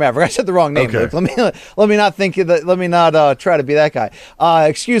 Miranda Maverick. I said the wrong name. Okay. Luke. Let me not think that. Let me not try to be that guy.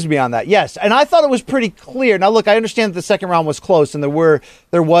 Excuse me on that. Yes, and I thought it was pretty clear. Now, look, I understand that the second round was close, and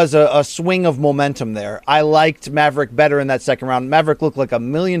there was a swing of momentum there. I liked Maverick better in that second round. Maverick looked like $1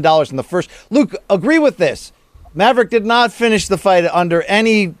 million in the first. Luke, agree with this. Maverick did not finish the fight under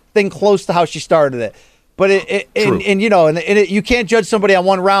anything close to how she started it. But you can't judge somebody on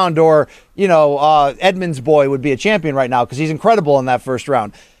one round, or Edmonds' boy would be a champion right now because he's incredible in that first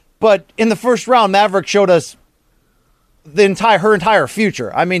round. But in the first round, Maverick showed us her entire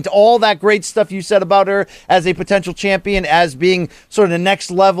future. I mean, to all that great stuff you said about her as a potential champion, as being sort of the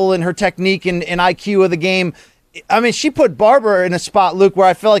next level in her technique and IQ of the game. I mean, she put Barber in a spot, Luke, where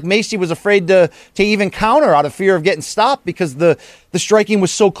I felt like Macy was afraid to even counter out of fear of getting stopped because the striking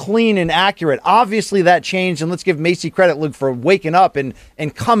was so clean and accurate. Obviously that changed, and let's give Macy credit, Luke, for waking up and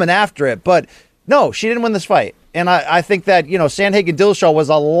coming after it. But no, she didn't win this fight. And I think that, Sandhagen Dillashaw was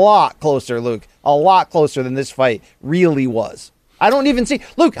a lot closer, Luke, a lot closer than this fight really was. I don't even see.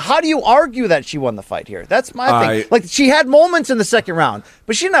 Luke, how do you argue that she won the fight here? That's my thing. Like, she had moments in the second round,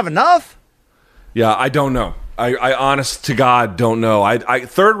 but she didn't have enough. Yeah, I don't know. I honest to God don't know.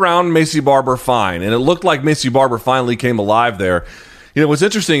 Third round, Macy Barber, fine. And it looked like Macy Barber finally came alive there. What's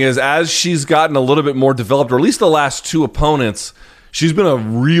interesting is as she's gotten a little bit more developed, or at least the last two opponents, she's been a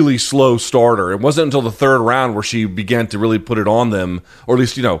really slow starter. It wasn't until the third round where she began to really put it on them, or at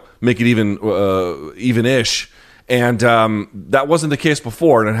least, make it even-ish. And that wasn't the case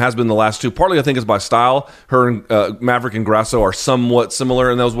before, and it has been the last two. Partly, I think, is by style. Her and Maverick and Grasso are somewhat similar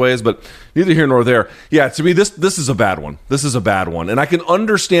in those ways, but neither here nor there. Yeah, to me, this is a bad one. This is a bad one. And I can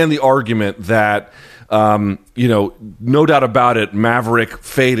understand the argument that, no doubt about it, Maverick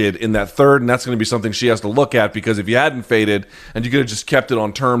faded in that third, and that's going to be something she has to look at, because if you hadn't faded and you could have just kept it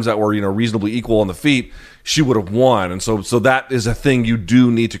on terms that were, reasonably equal on the feet, she would have won. And so that is a thing you do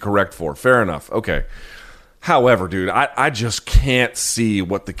need to correct for. Fair enough. Okay. However, dude, I just can't see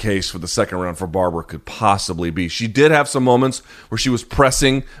what the case for the second round for Barber could possibly be. She did have some moments where she was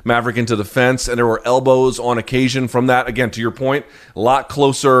pressing Maverick into the fence, and there were elbows on occasion from that. Again, to your point, a lot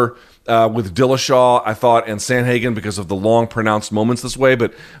closer with Dillashaw, I thought, and Sandhagen because of the long, pronounced moments this way.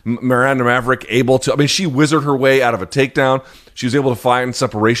 But Miranda Maverick able to, she whizzed her way out of a takedown. She was able to find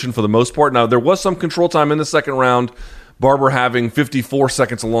separation for the most part. Now, there was some control time in the second round, Barber having 54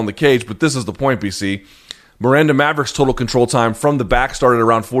 seconds along the cage, but this is the point, BC. Miranda Maverick's total control time from the back started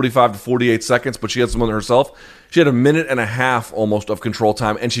around 45 to 48 seconds, but she had some on herself. She had a minute and a half almost of control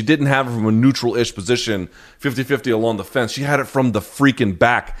time, and she didn't have it from a neutral-ish position, 50-50 along the fence. She had it from the freaking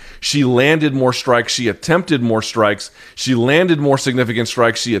back. She landed more strikes. She attempted more strikes. She landed more significant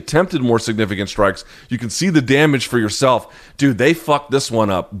strikes. She attempted more significant strikes. You can see the damage for yourself. Dude, they fucked this one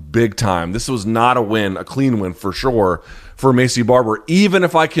up big time. This was not a win, a clean win for sure, for Macy Barber, even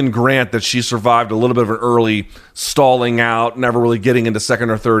if I can grant that she survived a little bit of an early stalling out, never really getting into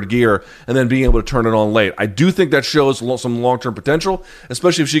second or third gear, and then being able to turn it on late. I do think that shows some long-term potential,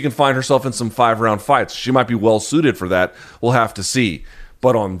 especially if she can find herself in some 5-round fights. She might be well-suited for that. We'll have to see.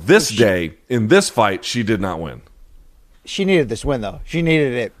 But on this day, in this fight, she did not win. She needed this win, though. She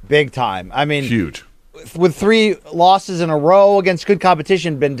needed it big time. Huge. With 3 losses in a row against good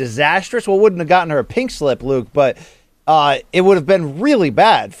competition, been disastrous. Well, wouldn't have gotten her a pink slip, Luke, but it would have been really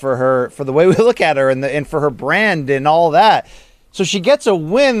bad for her, for the way we look at her and for her brand and all that. So she gets a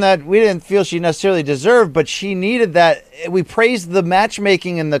win that we didn't feel she necessarily deserved, but she needed that. We praised the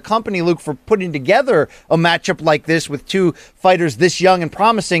matchmaking and the company, Luke, for putting together a matchup like this with 2 fighters this young and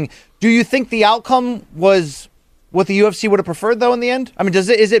promising. Do you think the outcome was what the UFC would have preferred, though, in the end? Is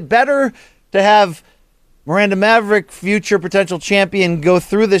it better to have Miranda Maverick, future potential champion, go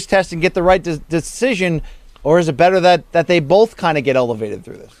through this test and get the right decision, or is it better that they both kind of get elevated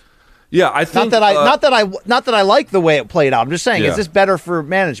through this? Yeah, I think not that I like the way it played out. I'm just saying, is this better for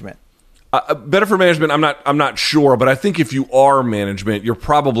management? Better for management, I'm not sure, but I think if you are management, you're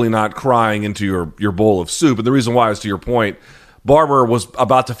probably not crying into your bowl of soup. And the reason why is, to your point, Barber was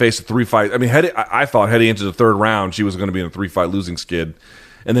about to face a 3-fight. I thought heading into the third round she was going to be in a 3-fight losing skid,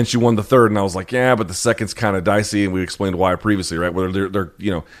 and then she won the third, and I was like, yeah, but the second's kind of dicey, and we explained why previously, right? Whether they're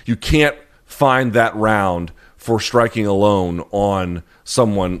you can't find that round for striking alone on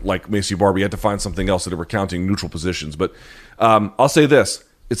someone like Macy Barber. You had to find something else that they were counting neutral positions. But I'll say this.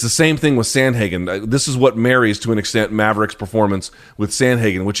 It's the same thing with Sandhagen. This is what marries, to an extent, Maverick's performance with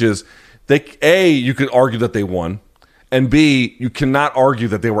Sandhagen, which is, you could argue that they won, and B, you cannot argue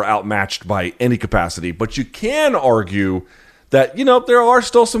that they were outmatched by any capacity. But you can argue that, there are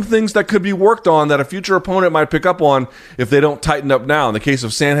still some things that could be worked on that a future opponent might pick up on if they don't tighten up now. In the case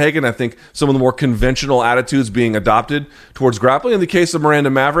of Sandhagen, I think some of the more conventional attitudes being adopted towards grappling. In the case of Miranda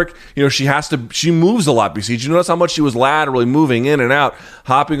Maverick, she moves a lot, BC. Did you notice how much she was laterally moving in and out,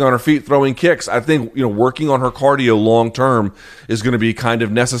 hopping on her feet, throwing kicks? I think, working on her cardio long term is going to be kind of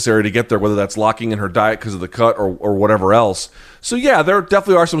necessary to get there, whether that's locking in her diet because of the cut or whatever else. So yeah, there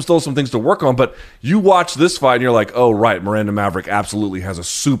definitely are still some things to work on, but you watch this fight and you're like, oh right, Miranda Maverick absolutely has a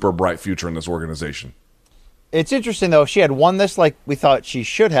super bright future in this organization. It's interesting though, if she had won this like we thought she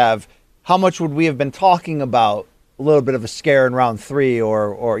should have, how much would we have been talking about a little bit of a scare in round 3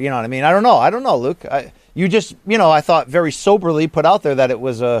 or you know what I mean? I don't know, Luke. you just, I thought very soberly put out there that it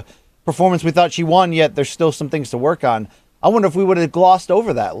was a performance we thought she won, yet there's still some things to work on. I wonder if we would have glossed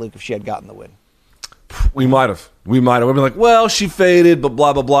over that, Luke, if she had gotten the win. We might have. We'd been like, well, she faded, but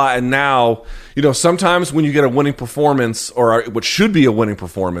blah, blah, blah. And now, sometimes when you get a winning performance, or what should be a winning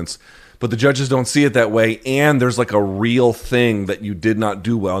performance, but the judges don't see it that way, and there's like a real thing that you did not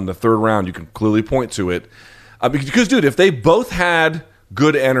do well in the third round, you can clearly point to it. Because, dude, if they both had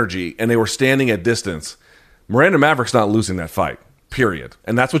good energy and they were standing at distance, Miranda Maverick's not losing that fight. Period.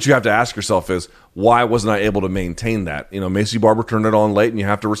 And that's what you have to ask yourself is, why wasn't I able to maintain that? Macy Barber turned it on late, and you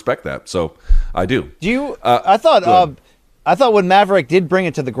have to respect that. So I do. I thought when Maverick did bring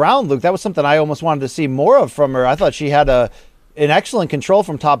it to the ground, Luke, that was something I almost wanted to see more of from her. I thought she had an excellent control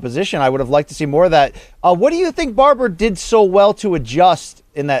from top position. I would have liked to see more of that. What do you think Barber did so well to adjust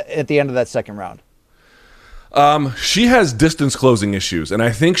at the end of that second round? She has distance closing issues, and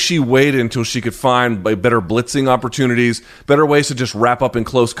I think she waited until she could find better blitzing opportunities, better ways to just wrap up in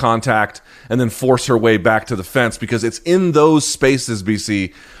close contact and then force her way back to the fence, because it's in those spaces,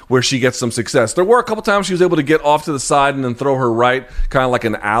 BC, where she gets some success. There were a couple times she was able to get off to the side and then throw her right, kind of like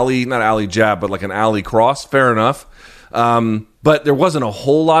an alley, not alley jab, but like an alley cross. Fair enough. But there wasn't a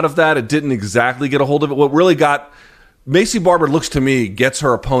whole lot of that. It didn't exactly get a hold of it. What really got Macy Barber, looks to me, gets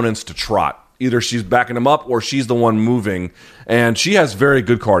her opponents to trot. Either she's backing them up or she's the one moving. And she has very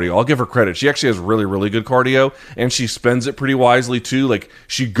good cardio. I'll give her credit. She actually has really, really good cardio, and she spends it pretty wisely too. Like,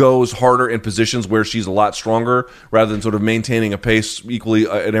 she goes harder in positions where she's a lot stronger rather than sort of maintaining a pace equally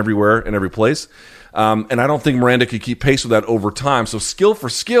in every place. And I don't think Miranda could keep pace with that over time. So skill for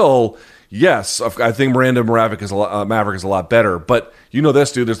skill, yes, I think Miranda Maverick is a lot better. But you know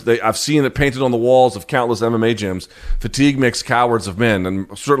this, dude. I've seen it painted on the walls of countless MMA gyms. Fatigue makes cowards of men,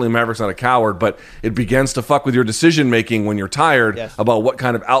 and certainly Maverick's not a coward, but it begins to fuck with your decision-making when you're tired about what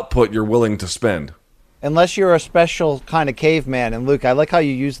kind of output you're willing to spend. Unless you're a special kind of caveman. And, Luke, I like how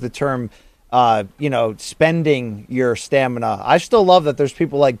you use the term spending your stamina. I still love that there's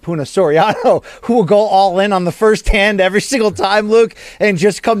people like Puna Soriano who will go all in on the first hand every single time, Luke, and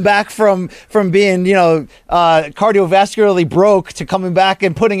just come back from being, cardiovascularly broke to coming back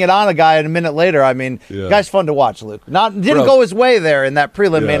and putting it on a guy, and a minute later, guy's fun to watch, Luke. Didn't go his way there in that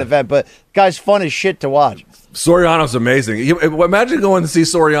prelim main event, but guy's fun as shit to watch. Soriano's amazing. Imagine going to see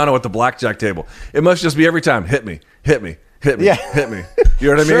Soriano at the blackjack table. It must just be every time, hit me. Hit me. Hit me. You know what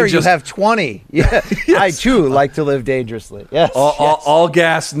I mean? Sure, you have 20. Yeah, yes. I too like to live dangerously. Yes. All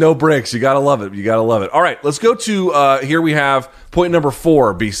gas, no brakes. You gotta love it. All right, let's go to here. We have point number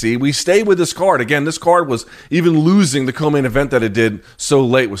 4. BC. We stay with this card again. This card was, even losing the co-main event that it did so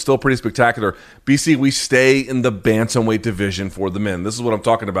late, was still pretty spectacular. BC. We stay in the bantamweight division for the men. This is what I'm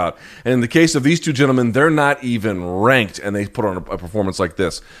talking about. And in the case of these two gentlemen, they're not even ranked, and they put on a performance like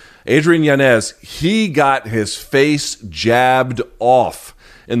this. Adrian Yanez, he got his face jabbed off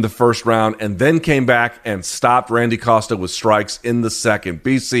in the first round and then came back and stopped Randy Costa with strikes in the second.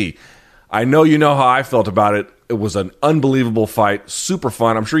 BC, I know you know how I felt about it. It was an unbelievable fight, super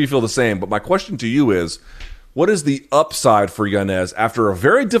fun. I'm sure you feel the same. But my question to you is, what is the upside for Yanez after a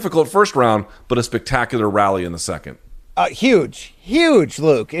very difficult first round, but a spectacular rally in the second? Huge,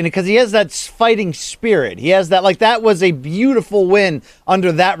 Luke, and because he has that fighting spirit, he has that. Like, that was a beautiful win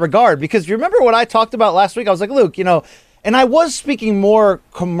under that regard. Because you remember what I talked about last week? I was like, Luke, and I was speaking more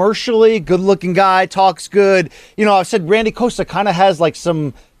commercially. Good-looking guy, talks good. I said Randy Costa kind of has like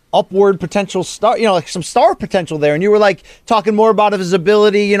some upward potential star, like some star potential there. And you were like talking more about his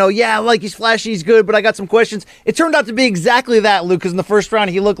ability. Like he's flashy, he's good, but I got some questions. It turned out to be exactly that, Luke. Because in the first round,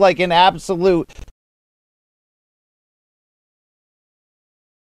 he looked like an absolute.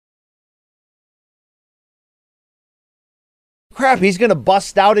 Crap, he's going to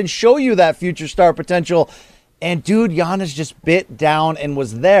bust out and show you that future star potential. And, dude, Yanez just bit down and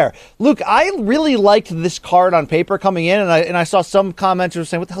was there. Luke, I really liked this card on paper coming in, and I saw some commenters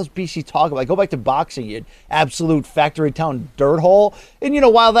saying, what the hell is BC talking about? Go back to boxing, you absolute factory town dirt hole. And,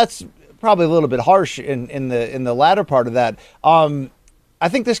 while that's probably a little bit harsh in the latter part of that, I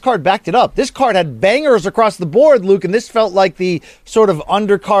think this card backed it up. This card had bangers across the board, Luke, and this felt like the sort of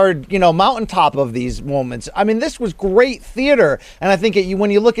undercard, mountaintop of these moments. This was great theater, and I think when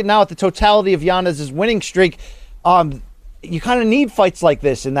you look at now at the totality of Yanez's winning streak, you kind of need fights like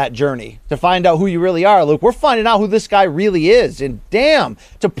this in that journey to find out who you really are, Luke. We're finding out who this guy really is, and damn,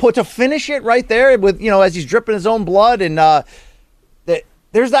 to finish it right there with, as he's dripping his own blood, and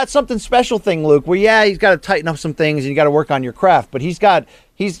there's that something special thing, Luke, where, he's got to tighten up some things and you got to work on your craft, but he's got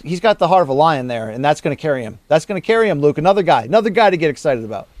the heart of a lion there, and that's going to carry him. That's going to carry him, Luke. Another guy to get excited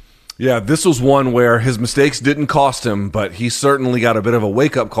about. Yeah, this was one where his mistakes didn't cost him, but he certainly got a bit of a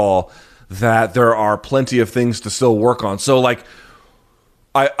wake-up call that there are plenty of things to still work on. So, like,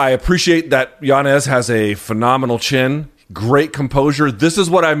 I appreciate that Yanez has a phenomenal chin, great composure. This is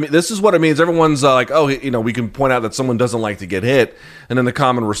what I mean. This is what it means. Everyone's like, oh, we can point out that someone doesn't like to get hit, and then the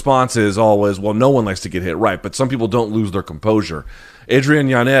common response is always, well, no one likes to get hit, right? But some people don't lose their composure. Adrian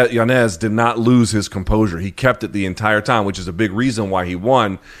Yanez did not lose his composure. He kept it the entire time, which is a big reason why he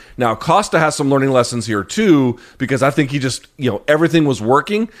won. Now, Costa has some learning lessons here, too, because I think he just, everything was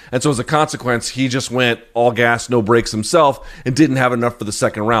working. And so as a consequence, he just went all gas, no brakes himself and didn't have enough for the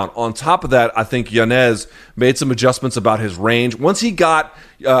second round. On top of that, I think Yanez made some adjustments about his range. Once he got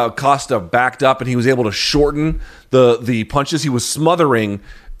Costa backed up and he was able to shorten the punches, he was smothering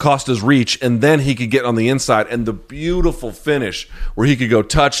Costa's reach, and then he could get on the inside, and the beautiful finish where he could go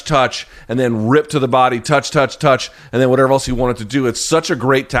touch, touch, and then rip to the body, touch, touch, touch, and then whatever else he wanted to do. It's such a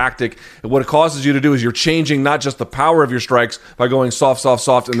great tactic. And what it causes you to do is you're changing not just the power of your strikes by going soft, soft,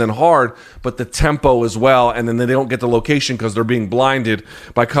 soft, and then hard, but the tempo as well, and then they don't get the location because they're being blinded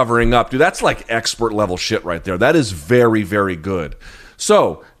by covering up. Dude, that's like expert level shit right there. That is very, very good.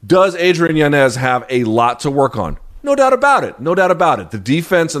 So, does Adrian Yanez have a lot to work on? No doubt about it. No doubt about it. The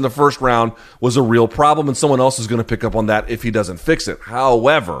defense in the first round was a real problem, and someone else is going to pick up on that if he doesn't fix it.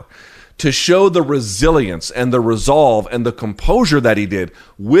 However, to show the resilience and the resolve and the composure that he did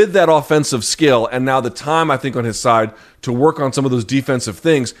with that offensive skill, and now the time, I think, on his side to work on some of those defensive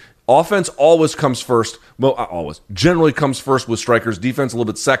things. Offense always comes first. Well, generally comes first with strikers. Defense a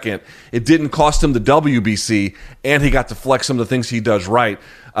little bit second. It didn't cost him the WBC, and he got to flex some of the things he does right.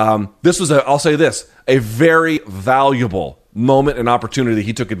 This was, I'll say this, a very valuable moment and opportunity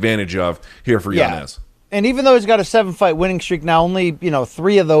he took advantage of here for Yanez. And even though he's got a 7-fight winning streak now, only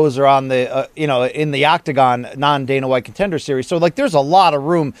 3 of those are on the in the Octagon non-Dana White Contender Series. So like, there's a lot of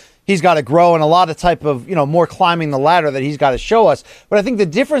room he's got to grow and a lot of type of more climbing the ladder that he's got to show us. But I think the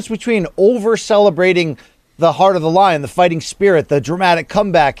difference between over celebrating the heart of the lion, the fighting spirit, the dramatic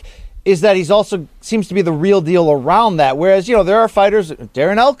comeback, is that he's also seems to be the real deal around that. Whereas, there are fighters,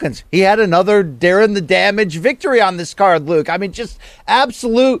 Darren Elkins, he had another Darren the Damage victory on this card, Luke. I mean, just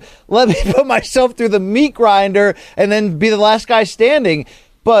absolute, let me put myself through the meat grinder and then be the last guy standing.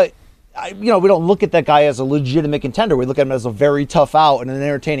 But, we don't look at that guy as a legitimate contender. We look at him as a very tough out and an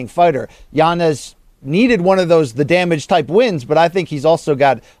entertaining fighter. Yanez needed one of those, the damage type wins, but I think he's also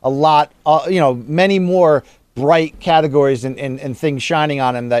got a lot, many more bright categories and things shining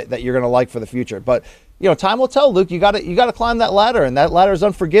on him that you're going to like for the future. But time will tell, Luke. You got to climb that ladder, and that ladder is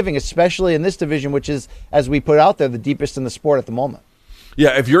unforgiving, especially in this division, which is, as we put out there, the deepest in the sport at the moment.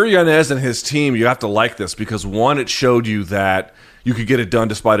 Yeah, if you're Yanez and his team, you have to like this because, one, it showed you that you could get it done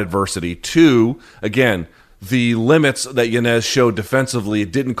despite adversity. 2, again, the limits that Yanez showed defensively,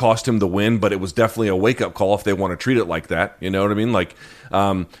 it didn't cost him the win, but it was definitely a wake-up call if they want to treat it like that. You know what I mean? Like,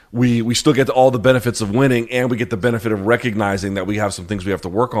 we still get all the benefits of winning, and we get the benefit of recognizing that we have some things we have to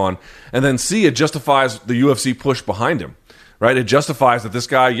work on. And then C, it justifies the UFC push behind him, right? It justifies that this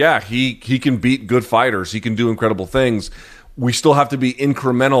guy, he can beat good fighters. He can do incredible things. We still have to be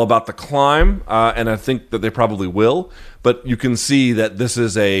incremental about the climb, and I think that they probably will. But you can see that this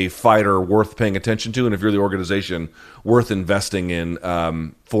is a fighter worth paying attention to, and if you're the organization, worth investing in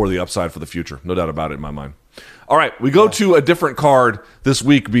for the upside for the future. No doubt about it in my mind. All right, we go to a different card this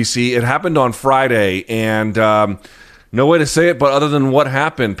week, BC. It happened on Friday, and no way to say it, but other than what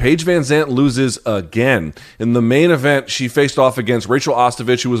happened, Paige VanZant loses again. In the main event, she faced off against Rachel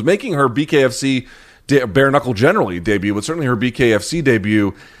Ostovich, who was making her BKFC bare knuckle generally debut, but certainly her BKFC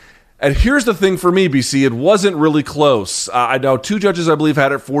debut. And here's the thing for me, BC, it wasn't really close. I know 2 judges, I believe,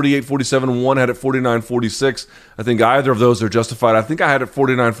 had it 48-47, one had it 49-46. I think either of those are justified. I think I had it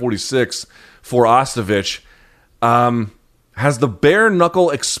 49-46 for Ostovich. Has the bare knuckle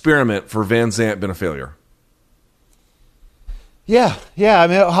experiment for VanZant been a failure? Yeah. I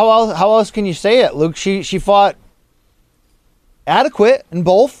mean, how else can you say it, Luke? She fought adequate in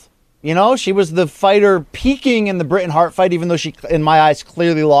both. She was the fighter peaking in the Britain Hart fight, even though she, in my eyes,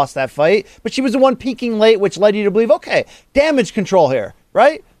 clearly lost that fight. But she was the one peaking late, which led you to believe, okay, damage control here,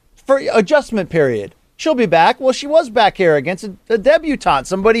 right? For adjustment period. She'll be back. Well, she was back here against a debutante,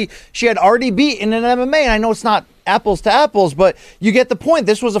 somebody she had already beaten in MMA. And I know it's not apples to apples, but you get the point.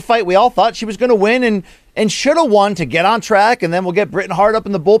 This was a fight we all thought she was going to win and should have won to get on track, and then we'll get Britain Hart up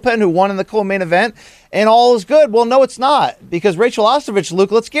in the bullpen, who won in the co-main event, and all is good. Well, no, it's not, because Rachel Ostovich,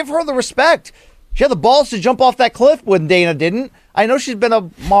 Luke, let's give her the respect. She had the balls to jump off that cliff when Dana didn't. I know she's been a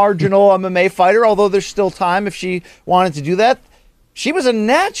marginal MMA fighter, although there's still time if she wanted to do that. She was a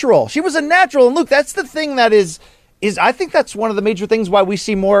natural. And Luke, that's the thing that is I think that's one of the major things why we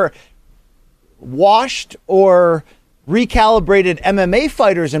see more washed or recalibrated MMA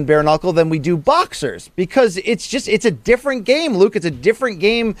fighters in bare knuckle than we do boxers, because it's a different game, Luke. It's a different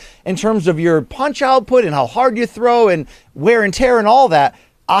game in terms of your punch output and how hard you throw and wear and tear and all that.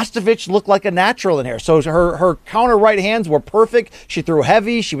 Ostovich looked like a natural in here. So her counter right hands were perfect. She threw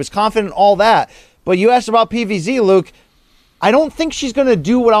heavy. She was confident, all that. But you asked about PVZ, Luke. I don't think she's going to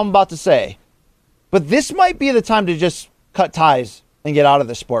do what I'm about to say. But this might be the time to just cut ties and get out of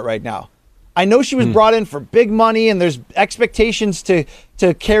the sport right now. I know she was brought in for big money, and there's expectations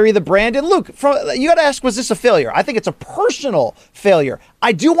to carry the brand. And Luke, you got to ask, was this a failure? I think it's a personal failure.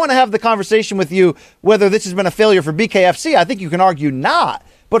 I do want to have the conversation with you whether this has been a failure for BKFC. I think you can argue not.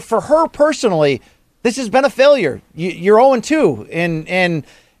 But for her personally, this has been a failure. You're 0-2, and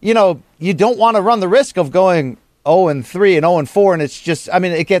you know, you don't want to run the risk of going 0-3 and 0-4, and it's just, I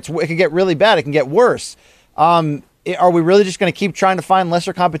mean, it can get really bad. It can get worse. Are we really just going to keep trying to find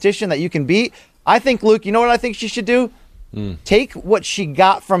lesser competition that you can beat? I think, Luke, you know what I think she should do? Take what she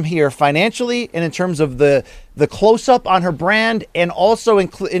got from here financially and in terms of the close-up on her brand, and also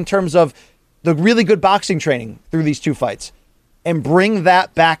in terms of the really good boxing training through these two fights, and bring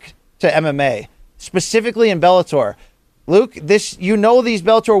that back to MMA, specifically in Bellator. Luke, these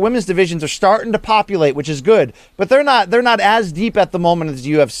Bellator women's divisions are starting to populate, which is good, but they're not as deep at the moment as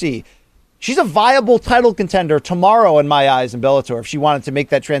the UFC. She's a viable title contender tomorrow in my eyes in Bellator if she wanted to make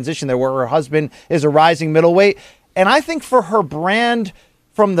that transition there, where her husband is a rising middleweight. And I think for her brand,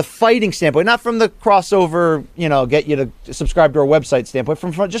 from the fighting standpoint, not from the crossover, get you to subscribe to our website standpoint,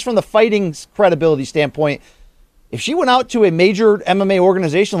 from the fighting credibility standpoint, if she went out to a major MMA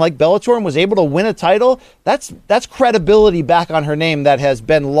organization like Bellator and was able to win a title, that's credibility back on her name that has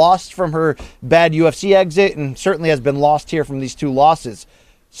been lost from her bad UFC exit, and certainly has been lost here from these two losses.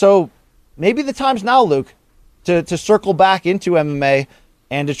 So maybe the time's now, Luke, to circle back into MMA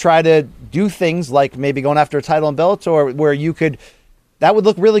and to try to do things like maybe going after a title in Bellator where that would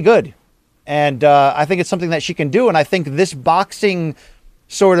look really good. And I think it's something that she can do. And I think this boxing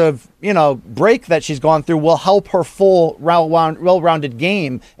sort of, break that she's gone through will help her full, well-rounded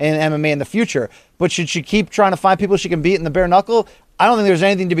game in MMA in the future. But should she keep trying to find people she can beat in the bare knuckle? I don't think there's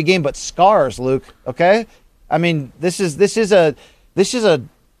anything to be gained but scars, Luke. Okay? I mean, this is a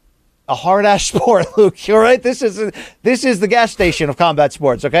hard-ass sport, Luke. All right? This is the gas station of combat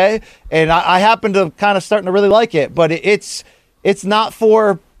sports, okay? And I happen to kind of starting to really like it, but it's not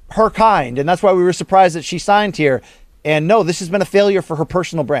for her kind, and that's why we were surprised that she signed here. And no, this has been a failure for her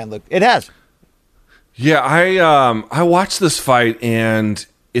personal brand, Luke. It has. Yeah, I watched this fight, and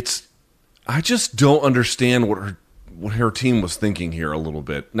I just don't understand what her team was thinking here a little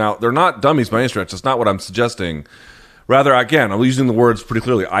bit. Now, they're not dummies by any stretch. That's not what I'm suggesting. Rather, again, I'm using the words pretty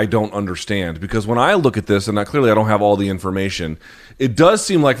clearly. I don't understand, because when I look at this, and clearly I don't have all the information, it does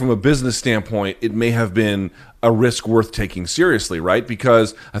seem like from a business standpoint, it may have been a risk worth taking seriously, right?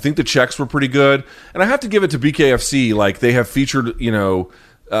 Because I think the checks were pretty good, and I have to give it to BKFC. Like, they have featured,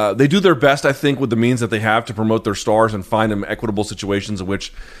 they do their best, I think, with the means that they have to promote their stars and find them equitable situations in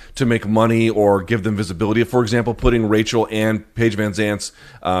which to make money or give them visibility. For example, putting Rachel and Paige Van Zant's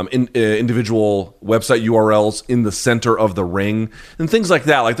individual website URLs in the center of the ring and things like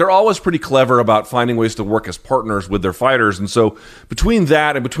that. Like, they're always pretty clever about finding ways to work as partners with their fighters. And so between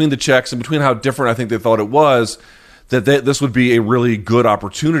that and between the checks and between how different I think they thought it was, that this would be a really good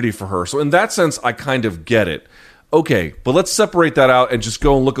opportunity for her. So in that sense, I kind of get it. Okay, but let's separate that out and just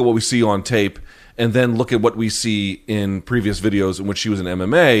go and look at what we see on tape, and then look at what we see in previous videos in which she was in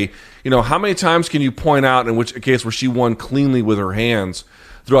MMA. How many times can you point out in which a case where she won cleanly with her hands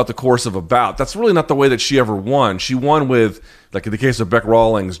throughout the course of a bout? That's really not the way that she ever won. She won with, like in the case of Beck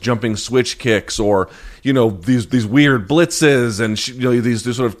Rawlings, jumping switch kicks, or these weird blitzes, and these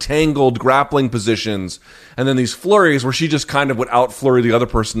sort of tangled grappling positions, and then these flurries where she just kind of would out flurry the other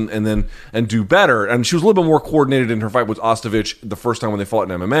person and do better. And she was a little bit more coordinated in her fight with Ostovich the first time when they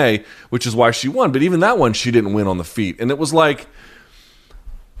fought in MMA, which is why she won. But even that one, she didn't win on the feet, and it was like,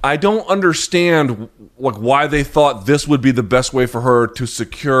 I don't understand why they thought this would be the best way for her to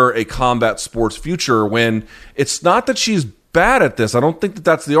secure a combat sports future, when it's not that she's bad at this. I don't think that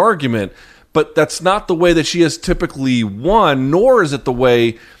that's the argument, but that's not the way that she has typically won, nor is it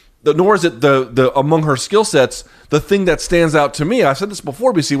the among her skill sets, the thing that stands out to me. I've said this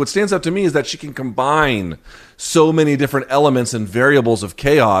before, BC. What stands out to me is that she can combine so many different elements and variables of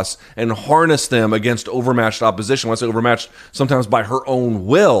chaos and harness them against overmatched opposition. When I say overmatched, sometimes by her own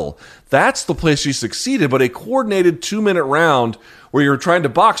will. That's the place she succeeded. But a coordinated 2-minute round where you're trying to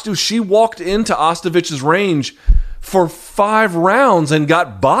box, dude, she walked into Ostovich's range for 5 rounds and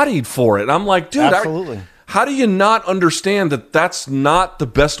got bodied for it. I'm like, dude, absolutely. How do you not understand that that's not the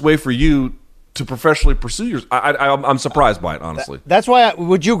best way for you to professionally pursue yours. I'm surprised by it, honestly. That's why.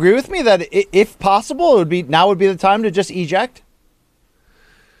 Would you agree with me that if possible, would be the time to just eject?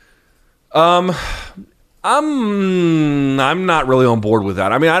 I'm not really on board with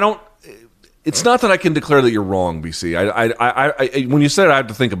that. I mean, I don't. It's not that I can declare that you're wrong, BC. I when you said it, I have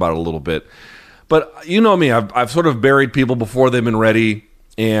to think about it a little bit. But you know me, I've sort of buried people before they've been ready,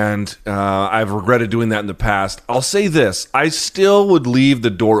 and I've regretted doing that in the past. I'll say this: I still would leave the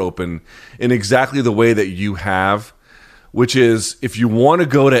door open in exactly the way that you have, which is if you want to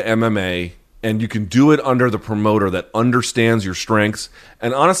go to MMA and you can do it under the promoter that understands your strengths.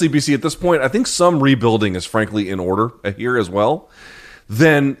 And honestly, BC, at this point, I think some rebuilding is frankly in order here as well.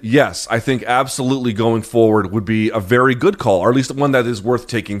 Then yes, I think absolutely going forward would be a very good call, or at least one that is worth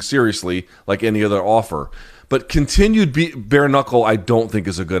taking seriously, like any other offer. But continued bare knuckle, I don't think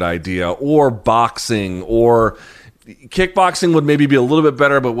is a good idea. Or boxing, or kickboxing would maybe be a little bit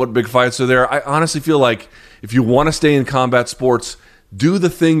better, but what big fights are there? I honestly feel like if you want to stay in combat sports, do the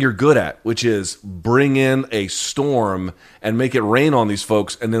thing you're good at, which is bring in a storm and make it rain on these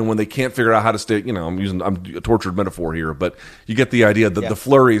folks. And then when they can't figure out how to stay, I'm a tortured metaphor here, but you get the idea. The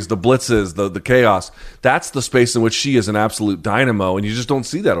flurries, the blitzes, the chaos. That's the space in which she is an absolute dynamo, and you just don't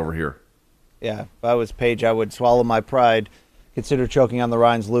see that over here. Yeah, if I was Paige, I would swallow my pride, consider choking on the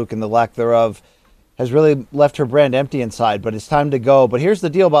Rhines, Luke, and the lack thereof has really left her brand empty inside. But it's time to go. But here's the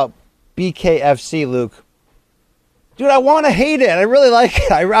deal about BKFC, Luke. Dude, I want to hate it. I really like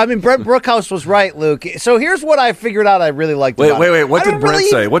it. I mean, Brent Brookhouse was right, Luke. So here's what I figured out I really liked about it. Wait. What did Brent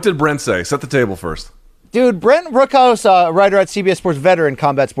say? What did Brent say? Set the table first. Dude, Brent Brookhouse, writer at CBS Sports, veteran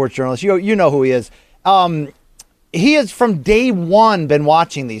combat sports journalist. You know who he is. He has from day one been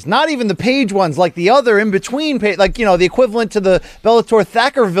watching these. Not even the Page ones, like the other in between, like, the equivalent to the Bellator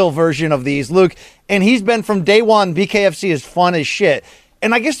Thackerville version of these, Luke. And he's been from day one. BKFC is fun as shit.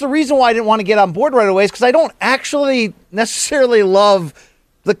 And I guess the reason why I didn't want to get on board right away is because I don't actually necessarily love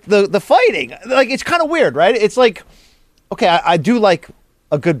the fighting. Like, it's kind of weird, right? It's like, okay, I do like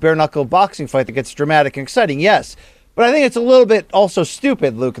a good bare-knuckle boxing fight that gets dramatic and exciting, yes. But I think it's a little bit also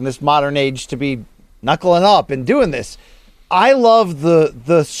stupid, Luke, in this modern age to be knuckling up and doing this. I love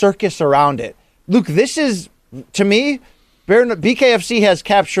the circus around it. Luke, this is, to me, BKFC has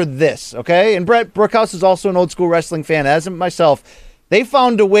captured this, okay? And Brett Brookhouse is also an old-school wrestling fan, as am myself. They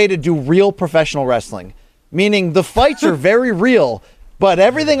found a way to do real professional wrestling, meaning the fights are very real, but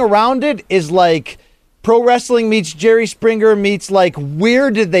everything around it is like pro wrestling meets Jerry Springer meets like,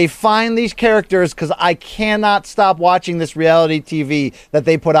 where did they find these characters? Because I cannot stop watching this reality TV that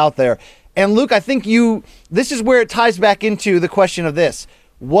they put out there. And Luke, I think this is where it ties back into the question of this.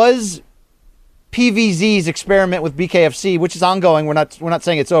 Was PVZ's experiment with BKFC, which is ongoing, we're not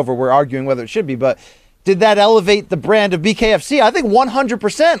saying it's over, we're arguing whether it should be, but did that elevate the brand of BKFC? I think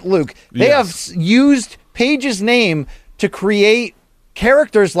 100%, Luke. They have used Paige's name to create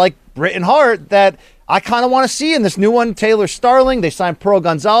characters like Britton Hart that I kind of want to see in this new one. Taylor Starling. They signed Pearl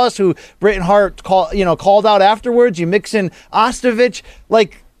Gonzalez, who Britton Hart called out afterwards. You mix in Ostovich.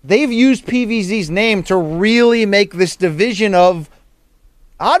 Like, they've used PVZ's name to really make this division of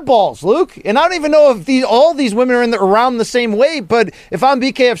oddballs, Luke. And I don't even know if all these women are around the same weight, but if I'm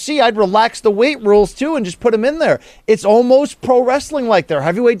BKFC, I'd relax the weight rules too and just put them in there. It's almost pro wrestling like their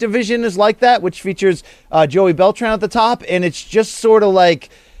heavyweight division is like that, which features Joey Beltran at the top, and it's just sort of like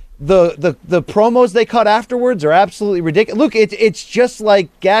the promos they cut afterwards are absolutely ridiculous. Look, it's just like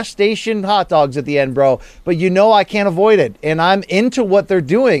gas station hot dogs at the end, bro. But I can't avoid it, and I'm into what they're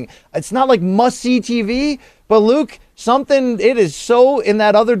doing. It's not like must-see TV, but Luke, it is so in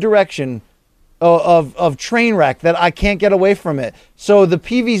that other direction of train wreck that I can't get away from it. So the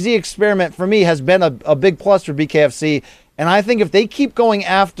PVZ experiment for me has been a big plus for BKFC. And I think if they keep going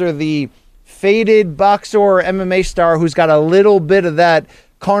after the faded boxer or MMA star who's got a little bit of that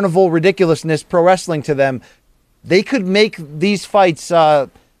carnival ridiculousness pro wrestling to them, they could make these fights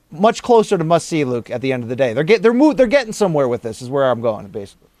much closer to must see, Luke, at the end of the day. They're getting somewhere with this is where I'm going,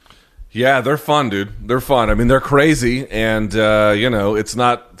 basically. Yeah, they're fun, dude. They're fun. I mean, they're crazy, and it's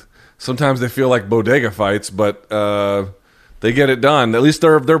not. Sometimes they feel like bodega fights, but they get it done. At least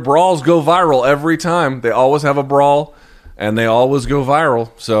their brawls go viral every time. They always have a brawl, and they always go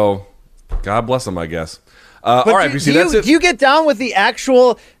viral. So, God bless them, I guess. All right, BC, that's it. Do you get down with the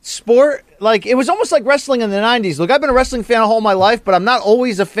actual sport? Like, it was almost like wrestling in the 90s. Look, I've been a wrestling fan all my life, but I'm not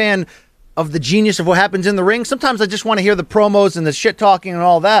always a fan of the genius of what happens in the ring. Sometimes I just want to hear the promos and the shit talking and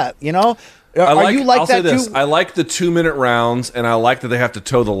all that, Are you like that too? I like the 2-minute rounds, and I like that they have to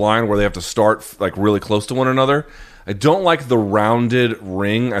toe the line where they have to start like really close to one another. I don't like the rounded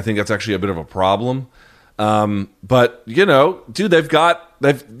ring. I think that's actually a bit of a problem. But dude,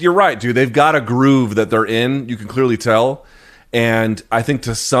 you're right, dude. They've got a groove that they're in. You can clearly tell. And I think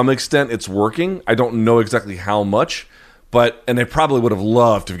to some extent it's working. I don't know exactly how much, and they probably would have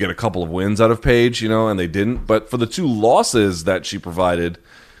loved to get a couple of wins out of Paige, and they didn't. But for the 2 losses that she provided,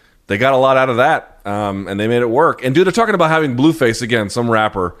 they got a lot out of that, and they made it work. And dude, they're talking about having Blueface again, some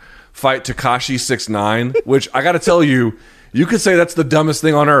rapper, fight Tekashi 6ix9ine, which I got to tell you, you could say that's the dumbest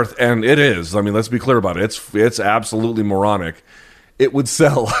thing on earth, and it is. I mean, let's be clear about it. It's absolutely moronic. It would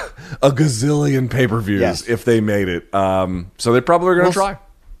sell a gazillion pay-per-views if they made it. So they probably are going to try.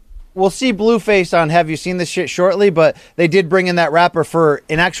 We'll see Blueface on Have You Seen This Shit shortly, but they did bring in that rapper for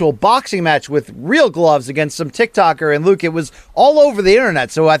an actual boxing match with real gloves against some TikToker. And Luke, it was all over the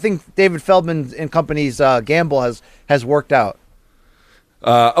internet. So I think David Feldman and company's gamble has worked out.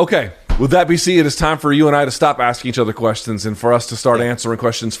 Okay. With that, BC, it is time for you and I to stop asking each other questions and for us to start answering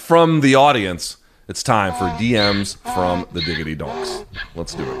questions from the audience. It's time for DMs from the Diggity Donks.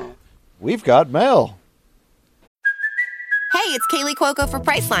 Let's do it. We've got mail. Hey, it's Kaylee Cuoco for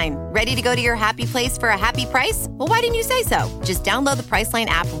Priceline. Ready to go to your happy place for a happy price? Well, why didn't you say so? Just download the Priceline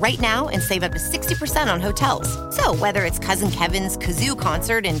app right now and save up to 60% on hotels. So whether it's Cousin Kevin's Kazoo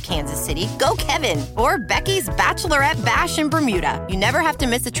Concert in Kansas City, go Kevin, or Becky's Bachelorette Bash in Bermuda, you never have to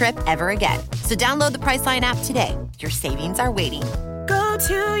miss a trip ever again. So download the Priceline app today. Your savings are waiting. Go to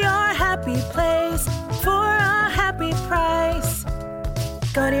your happy place for a happy price.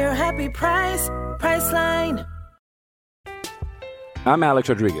 Go to your happy price, Priceline. I'm Alex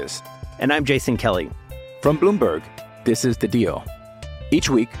Rodriguez. And I'm Jason Kelly. From Bloomberg, this is The Deal. Each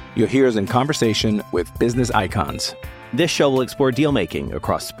week, you'll hear us in conversation with business icons. This show will explore deal-making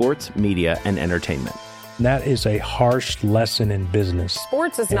across sports, media, and entertainment. That is a harsh lesson in business.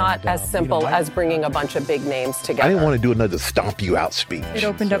 Sports is not as simple as bringing a bunch of big names together. I didn't want to do another stomp you out speech. It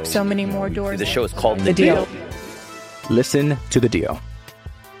opened up so many more doors. The show is called The Deal. Listen to The Deal.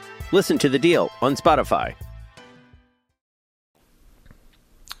 Listen to The Deal on Spotify.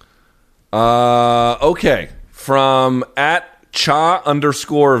 Okay. From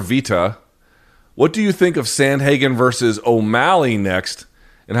 @cha_Vita, what do you think of Sandhagen versus O'Malley next?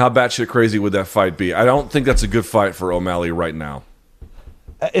 And how batshit crazy would that fight be? I don't think that's a good fight for O'Malley right now.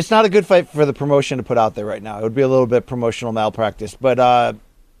 It's not a good fight for the promotion to put out there right now. It would be a little bit promotional malpractice. But,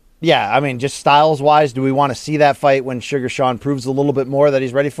 yeah, I mean, just styles-wise, do we want to see that fight when Sugar Sean proves a little bit more that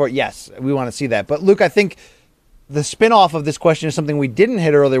he's ready for it? Yes, we want to see that. But, Luke, I think the spin-off of this question is something we didn't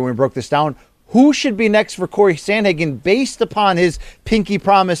hit earlier when we broke this down. Who should be next for Corey Sandhagen based upon his pinky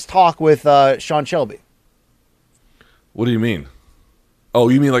promise talk with Sean Shelby? What do you mean? Oh,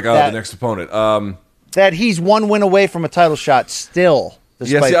 you mean like the next opponent? That he's one win away from a title shot still.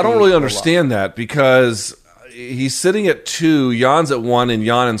 Yeah, see, I don't really understand that because he's sitting at 2, Jan's at 1, and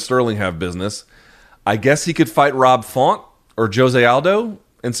Jan and Sterling have business. I guess he could fight Rob Font or Jose Aldo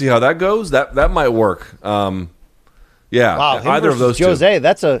and see how that goes. That might work. Yeah, wow, either of those Jose, two.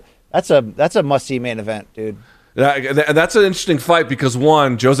 That's a must-see main event, dude. That's an interesting fight because,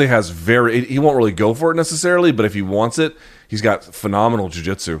 one, Jose has he won't really go for it necessarily, but if he wants it, he's got phenomenal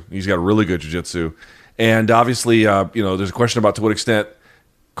jiu-jitsu. He's got really good jiu-jitsu. And obviously, there's a question about to what extent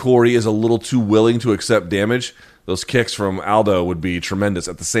Corey is a little too willing to accept damage. Those kicks from Aldo would be tremendous.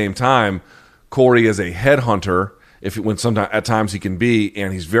 At the same time, Corey is a headhunter, at times he can be,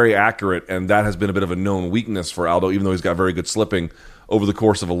 and he's very accurate, and that has been a bit of a known weakness for Aldo, even though he's got very good slipping over the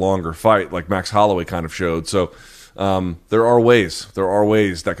course of a longer fight, like Max Holloway kind of showed. So there are ways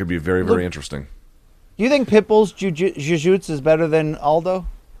that could be very, very interesting. Do you think Pitbull's jiu-jitsu is better than Aldo?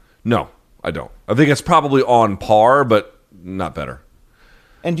 No, I don't. I think it's probably on par, but not better.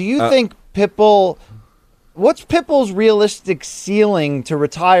 And do you think what's Pitbull's realistic ceiling to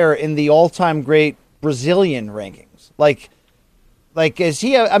retire in the all-time great Brazilian rankings? Like is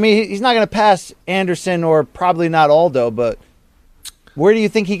he, he's not going to pass Anderson or probably not Aldo, but where do you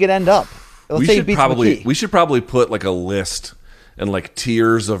think he could end up? We should probably put like a list and like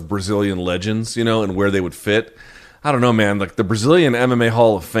tiers of Brazilian legends, and where they would fit. I don't know, man. Like the Brazilian MMA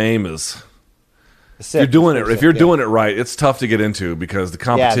Hall of Fame is sick. If you're doing it right, it's tough to get into because the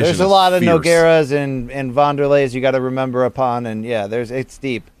competition. Yeah, there's a lot of Nogueiras and Vanderleis you got to remember upon, and it's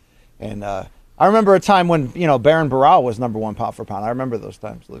deep. And I remember a time when Baron Barao was number 1 pound for pound. I remember those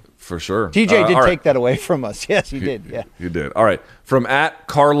times, Luke. For sure. TJ did take that away from us. Yes, he did. Yeah, you did. All right. From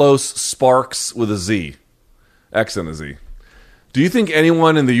 @Carlos Sparks with a Z, X and a Z. Do you think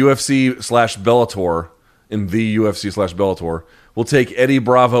anyone in the UFC/Bellator will take Eddie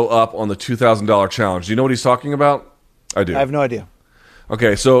Bravo up on the $2,000 challenge? Do you know what he's talking about? I do. I have no idea.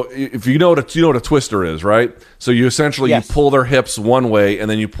 Okay, so if you know what a twister is, right? So you essentially you pull their hips one way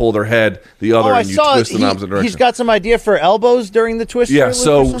and then you pull their head the other, and you twist in the opposite direction. He's got some idea for elbows during the twister. Yeah,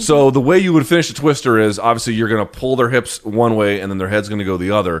 so the way you would finish a twister is obviously you're going to pull their hips one way and then their head's going to go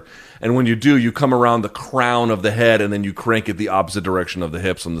the other. And when you do, you come around the crown of the head and then you crank it the opposite direction of the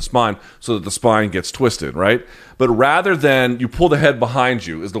hips and the spine so that the spine gets twisted, right? But rather than you pull the head behind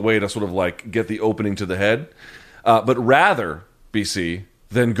you is the way to sort of like get the opening to the head. But rather, BC,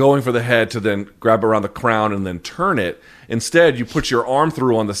 than going for the head to then grab around the crown and then turn it, instead you put your arm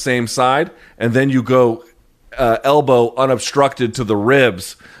through on the same side and then you go elbow unobstructed to the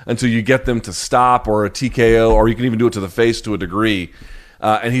ribs until you get them to stop, or a TKO, or you can even do it to the face to a degree.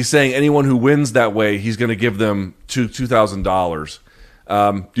 And he's saying anyone who wins that way, he's going to give them $2,000.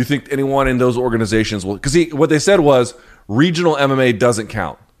 Do you think anyone in those organizations will? Because what they said was regional MMA doesn't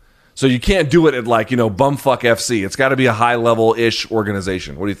count. So you can't do it at bumfuck FC. It's got to be a high-level-ish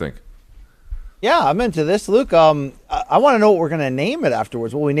organization. What do you think? Yeah, I'm into this, Luke. I want to know what we're going to name it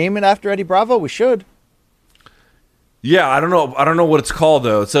afterwards. Will we name it after Eddie Bravo? We should. Yeah, I don't know what it's called,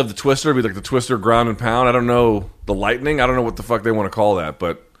 though. Instead of the Twister, it'd be like the Twister Ground and Pound. I don't know. The Lightning? I don't know what the fuck they want to call that.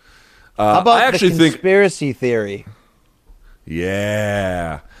 But how about I actually the conspiracy theory?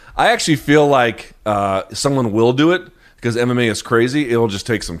 Yeah. I actually feel like someone will do it. Because MMA is crazy, it'll just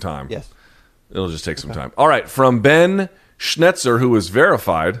take some time. Yes. It'll just take some time. All right, from Ben Schnetzer, who is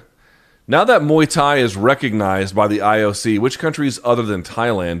verified. Now that Muay Thai is recognized by the IOC, which countries other than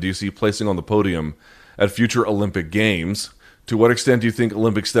Thailand do you see placing on the podium at future Olympic Games? To what extent do you think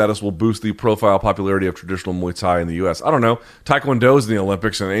Olympic status will boost the profile popularity of traditional Muay Thai in the U.S.? I don't know. Taekwondo's in the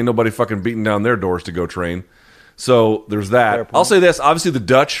Olympics, and ain't nobody fucking beating down their doors to go train. So there's that. I'll say this. Obviously, the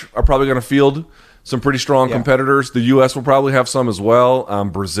Dutch are probably going to field some pretty strong competitors. The U.S. will probably have some as well.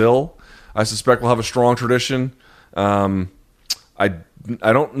 Brazil, I suspect, will have a strong tradition. I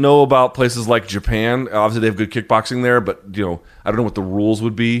don't know about places like Japan. Obviously, they have good kickboxing there, but I don't know what the rules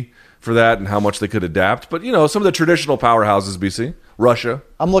would be for that and how much they could adapt. But some of the traditional powerhouses, BC, Russia.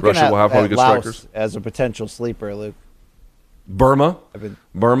 I'm looking Russia will have probably good Laos strikers as a potential sleeper, Luke. Burma.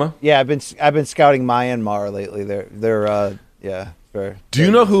 Burma. Yeah, I've been scouting Myanmar lately. They're Do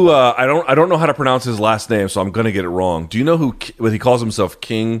you know who? I don't know how to pronounce his last name, so I'm going to get it wrong. Do you know who? He calls himself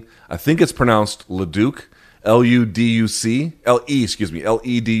King. I think it's pronounced Leduc, Luduc,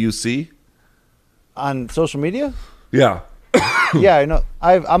 Leduc. On social media? Yeah. Yeah, I know.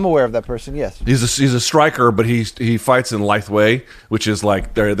 I'm aware of that person. Yes. He's a striker, but he fights in Lithe Way, which is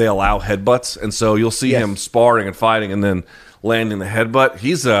like they allow headbutts, and so you'll see him sparring and fighting, and then landing the headbutt.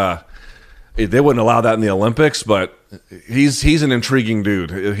 They wouldn't allow that in the Olympics, but he's an intriguing dude.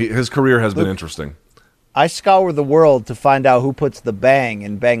 His career has been interesting. I scour the world to find out who puts the bang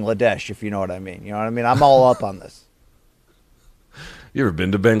in Bangladesh, if you know what I mean. You know what I mean? I'm all up on this. You ever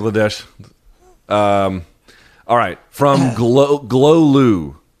been to Bangladesh? All right. From Glow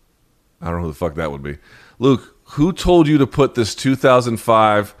Lou. I don't know who the fuck that would be. Luke, who told you to put this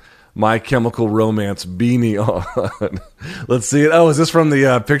 2005 My Chemical Romance beanie on? Let's see it. Oh, is this from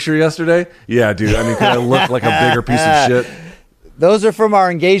the picture yesterday? Yeah, dude. I mean, can I look like a bigger piece of shit? Those are from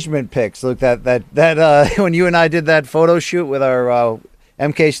our engagement pics. Look, that when you and I did that photo shoot with our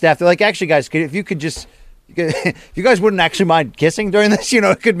MK staff, they're like, actually, guys, if you you guys wouldn't actually mind kissing during this,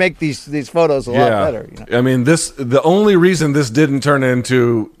 it could make these photos a lot better. I mean, the only reason this didn't turn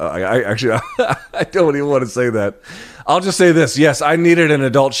into, I don't even want to say that. I'll just say this. Yes, I needed an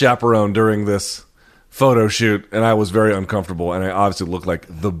adult chaperone during this photo shoot, and I was very uncomfortable, and I obviously looked like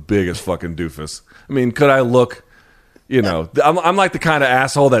the biggest fucking doofus. I mean, could I look, I'm like the kind of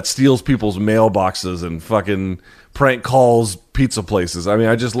asshole that steals people's mailboxes and fucking prank calls pizza places. I mean,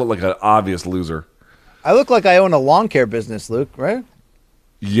 I just look like an obvious loser. I look like I own a lawn care business, Luke, right?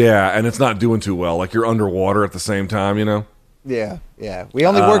 Yeah, and it's not doing too well. Like you're underwater at the same time, Yeah. We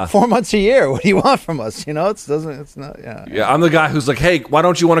only work 4 months a year. What do you want from us? It's not. Yeah, I'm the guy who's like, hey, why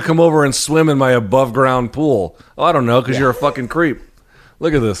don't you want to come over and swim in my above ground pool? Oh, I don't know, because you're a fucking creep.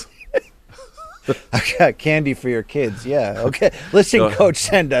 Look at this. I got candy for your kids. Yeah. Okay. Listen, Coach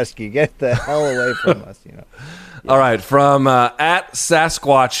Sandusky, get the hell away from us. Yeah. All right. From at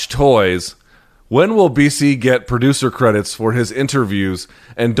Sasquatch Toys. When will BC get producer credits for his interviews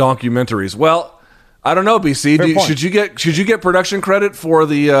and documentaries? Well, I don't know, BC. Should you get production credit for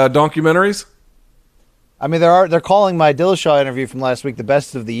the documentaries? I mean, they're calling my Dillashaw interview from last week the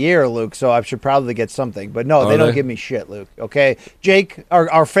best of the year, Luke. So I should probably get something. But no, they don't give me shit, Luke. Okay, Jake,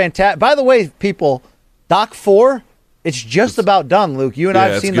 our fantastic. By the way, people, Doc 4, it's just about done, Luke. You and I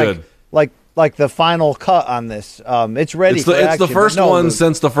have seen like the final cut on this. It's ready. It's the first one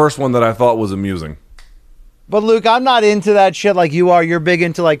since the first one that I thought was amusing. But Luke, I'm not into that shit like you are. You're big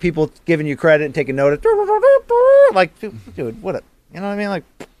into like people giving you credit and taking notice. Like, dude, what? You know what I mean? Like,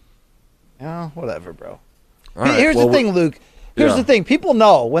 whatever, bro. Right, here's the thing, Luke. Here's the thing. People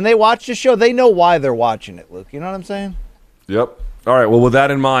know when they watch the show, they know why they're watching it, Luke. You know what I'm saying? Yep. All right. Well, with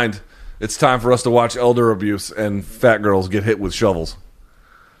that in mind, it's time for us to watch elder abuse and fat girls get hit with shovels.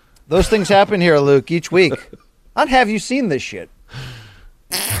 Those things happen here, Luke, each week. Have you seen this shit?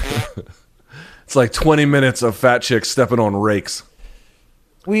 It's like 20 minutes of fat chicks stepping on rakes.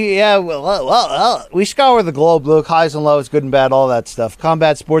 We scour the globe, Luke. Highs and lows, good and bad, all that stuff.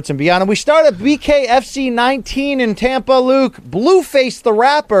 Combat sports and beyond. And we start at BKFC 19 in Tampa, Luke. Blueface the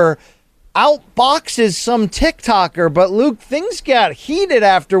rapper outboxes some TikToker, but Luke, things got heated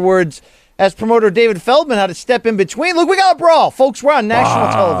afterwards as promoter David Feldman had to step in between. Luke, we got a brawl. Folks, we're on national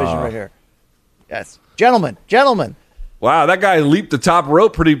television right here. Yes. Gentlemen. Wow, that guy leaped the top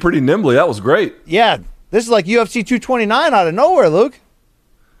rope pretty nimbly. That was great. Yeah, this is like UFC 229 out of nowhere, Luke.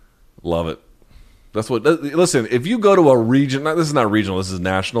 Love it. That's what. Listen, if you go to a region, this is not regional, this is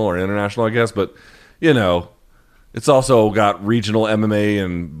national or international, I guess, but it's also got regional MMA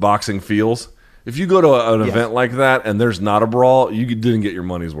and boxing feels. If you go to an event like that and there's not a brawl, you didn't get your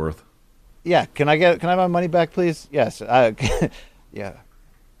money's worth. Yeah, can I have my money back, please? Yes. Yeah.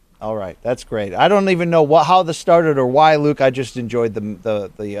 All right, that's great. I don't even know how this started or why, Luke. I just enjoyed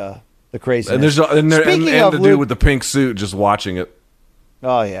the craziness. And the dude with the pink suit just watching it.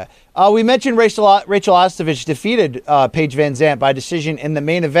 Oh, yeah. We mentioned Rachel Ostovich defeated Paige Van Zandt by decision in the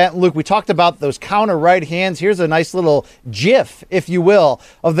main event. Luke, we talked about those counter right hands. Here's a nice little gif, if you will,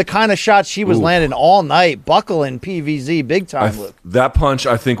 of the kind of shots she was landing all night, buckling PVZ big time, Luke. That punch,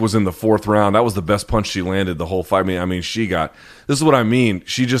 I think, was in the 4th round. That was the best punch she landed the whole fight. I mean, she got – this is what I mean.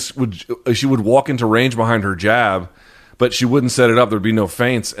 She would walk into range behind her jab, but she wouldn't set it up. There'd be no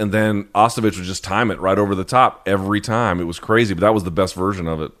feints, and then Ostovich would just time it right over the top every time. It was crazy, but that was the best version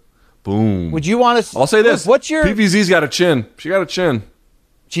of it. Boom. Would you want to? I'll say this: what's your PVZ's got a chin? She got a chin.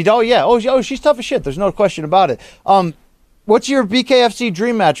 She's tough as shit. There's no question about it. What's your BKFC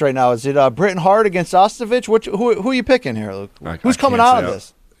dream match right now? Is it Britton Hart against Ostovich? Who are you picking here, Luke? Who's coming out of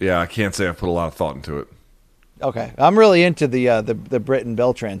this? Yeah, I can't say I've put a lot of thought into it. Okay, I'm really into the Britton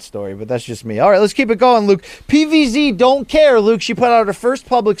Beltran story, but that's just me. All right, let's keep it going, Luke. PVZ don't care, Luke. She put out her first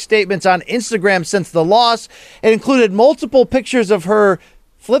public statements on Instagram since the loss. It included multiple pictures of her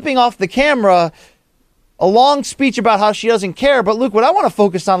flipping off the camera, a long speech about how she doesn't care. But, Luke, what I want to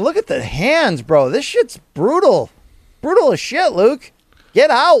focus on, look at the hands, bro. This shit's brutal. Brutal as shit, Luke.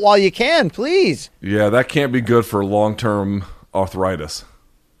 Get out while you can, please. Yeah, that can't be good for long-term arthritis.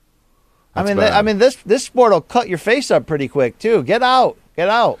 I mean, this sport will cut your face up pretty quick too. Get out.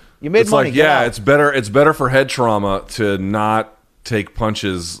 You made money. It's better for head trauma to not take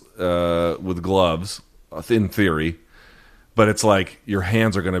punches with gloves, in theory. But it's like your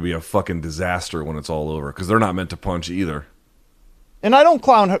hands are going to be a fucking disaster when it's all over because they're not meant to punch either. And I don't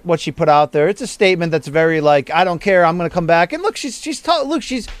clown what she put out there. It's a statement that's very like, I don't care. I'm going to come back. And look,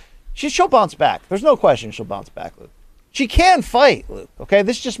 she'll bounce back. There's no question she'll bounce back, Luke. She can fight, Luke. Okay,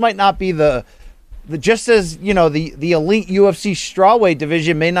 this just might not be the just as the elite UFC strawweight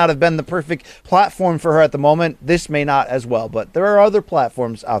division may not have been the perfect platform for her at the moment. This may not as well, but there are other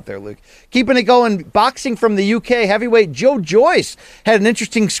platforms out there, Luke. Keeping it going, boxing from the UK, heavyweight Joe Joyce had an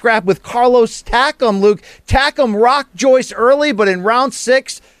interesting scrap with Carlos Takam, Luke. Takam rocked Joyce early, but in round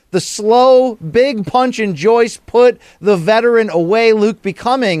 6, the slow, big punch in Joyce put the veteran away, Luke,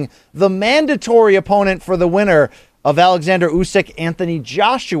 becoming the mandatory opponent for the winner of Alexander Usyk, Anthony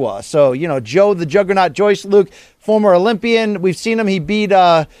Joshua. So, Joe, the Juggernaut Joyce, Luke, former Olympian. We've seen him. He beat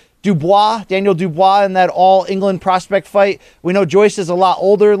Daniel Dubois in that all-England prospect fight. We know Joyce is a lot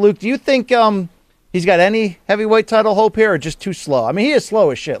older, Luke. Do you think he's got any heavyweight title hope here or just too slow? I mean, he is slow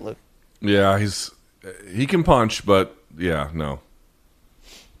as shit, Luke. Yeah, he can punch, but, yeah, no.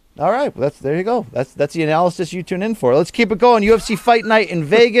 All right, well, there you go. That's the analysis you tune in for. Let's keep it going. UFC Fight Night in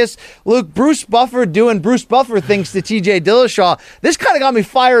Vegas. Luke, Bruce Buffer doing Bruce Buffer things to TJ Dillashaw. This kind of got me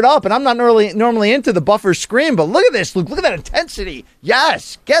fired up, and I'm not normally into the Buffer scream, but look at this, Luke. Look at that intensity.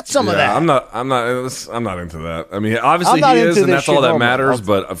 Yes, get some of that. I'm not into that. I mean, obviously he is, and that's all that matters.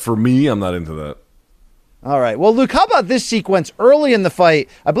 But for me, I'm not into that. All right. Well, Luke, how about this sequence early in the fight?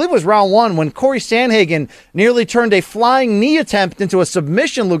 I believe it was round 1 when Corey Sandhagen nearly turned a flying knee attempt into a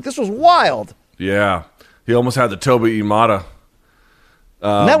submission, Luke. This was wild. Yeah. He almost had the Toba Imada.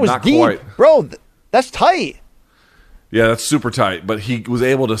 And that was not deep. Quite. Bro, that's tight. Yeah, that's super tight. But he was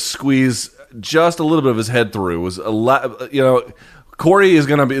able to squeeze just a little bit of his head through. It was Corey is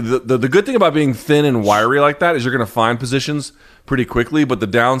going to be the good thing about being thin and wiry like that is you're going to find positions pretty quickly. But the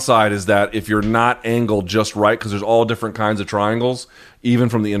downside is that if you're not angled just right, because there's all different kinds of triangles, even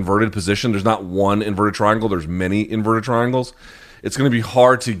from the inverted position, there's not one inverted triangle. There's many inverted triangles. It's going to be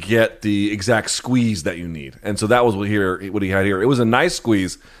hard to get the exact squeeze that you need. And so that was what he had here. It was a nice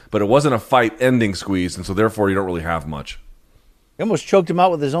squeeze, but it wasn't a fight-ending squeeze, and so therefore you don't really have much. He almost choked him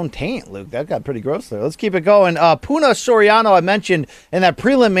out with his own taint, Luke. That got pretty gross there. Let's keep it going. Puna Soriano, I mentioned in that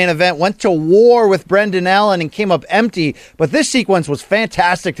prelim main event, went to war with Brendan Allen and came up empty. But this sequence was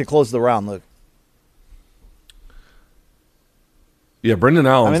fantastic to close the round, Luke. Yeah, Brendan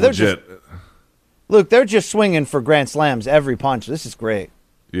Allen's legit. Luke, they're just swinging for grand slams every punch. This is great.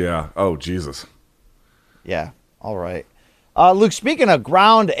 Yeah. Oh, Jesus. Yeah. All right. Luke, speaking of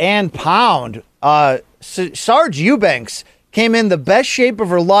ground and pound, Sarge Eubanks came in the best shape of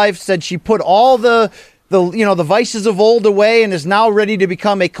her life, said she put all the vices of old away and is now ready to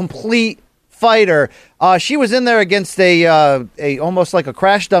become a complete fighter. She was in there against a almost like a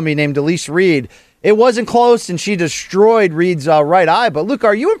crash dummy named Elise Reed. It wasn't close, and she destroyed Reed's right eye. But Luke,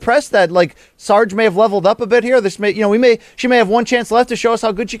 are you impressed that Sarge may have leveled up a bit here? She may have one chance left to show us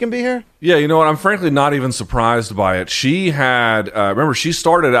how good she can be here. Yeah, you know what? I'm frankly not even surprised by it. She had remember she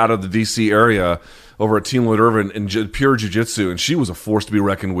started out of the DC area over at Team Lloyd Irvin in pure jiu-jitsu, and she was a force to be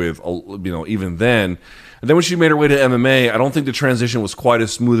reckoned with, even then. And then when she made her way to MMA, I don't think the transition was quite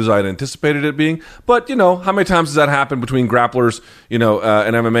as smooth as I had anticipated it being. But, how many times does that happen between grapplers, and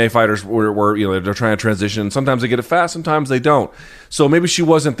MMA fighters where they're trying to transition? Sometimes they get it fast, sometimes they don't. So maybe she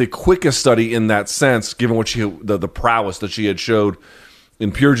wasn't the quickest study in that sense, given what the prowess that she had showed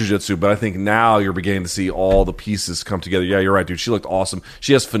in pure jiu-jitsu. But I think now you're beginning to see all the pieces come together. Yeah, you're right, dude. She looked awesome.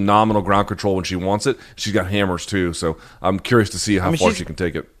 She has phenomenal ground control when she wants it. She's got hammers, too. So I'm curious to see how far she can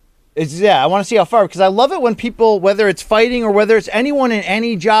take it. I want to see how far, because I love it when people, whether it's fighting or whether it's anyone in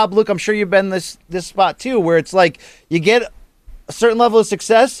any job, Luke, I'm sure you've been this spot too, where it's like you get a certain level of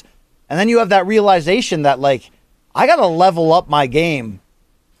success and then you have that realization that I got to level up my game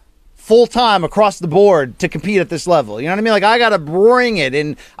full time across the board to compete at this level. You know what I mean? I got to bring it.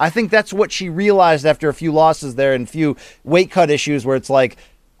 And I think that's what she realized after a few losses there and a few weight cut issues where it's I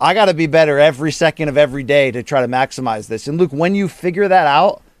got to be better every second of every day to try to maximize this. And Luke, when you figure that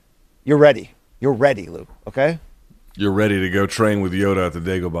out, you're ready. You're ready, Luke. Okay? You're ready to go train with Yoda at the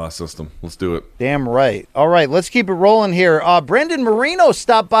Dagobah system. Let's do it. Damn right. All right, let's keep it rolling here. Brandon Moreno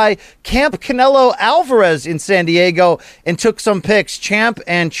stopped by Camp Canelo Alvarez in San Diego and took some pics. Champ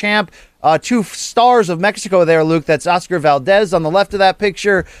and Champ, two stars of Mexico there, Luke. That's Oscar Valdez on the left of that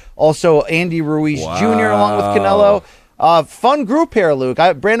picture. Also Andy Ruiz Jr. along with Canelo. Fun group here, Luke.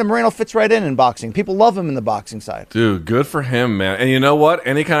 Brandon Moreno fits right in boxing. People love him in the boxing side. Dude, good for him, man. And you know what?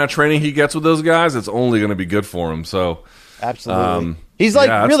 Any kind of training he gets with those guys, it's only going to be good for him. So, absolutely. He's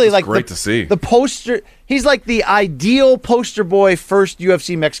really great to see. The poster. He's like the ideal poster boy first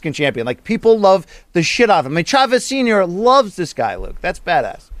UFC Mexican champion. People love the shit out of him. I mean, Chavez Sr. loves this guy, Luke. That's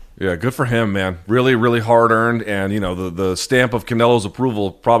badass. Yeah, good for him, man. Really, really hard earned. And, the stamp of Canelo's approval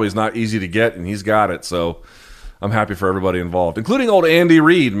probably is not easy to get, and he's got it. So, I'm happy for everybody involved, including old Andy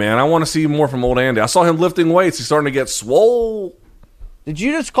Reid, man. I want to see more from old Andy. I saw him lifting weights. He's starting to get swole. Did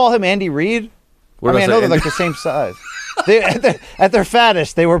you just call him Andy Reid? I know they're the same size. At their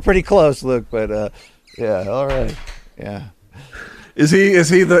fattest, they were pretty close, Luke. But yeah, all right, yeah. Is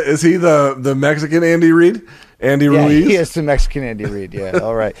he the Mexican Andy Reid? Andy Ruiz? He is the Mexican Andy Reid, yeah.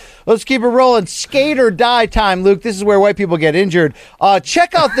 All right. Let's keep it rolling. Skate or die time, Luke. This is where white people get injured.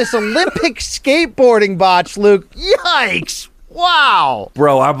 Check out this Olympic skateboarding botch, Luke. Yikes. Wow.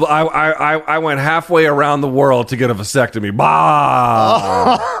 Bro, I went halfway around the world to get a vasectomy.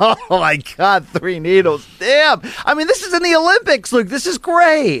 Bah! Oh, my God. 3 needles. Damn. I mean, this is in the Olympics, Luke. This is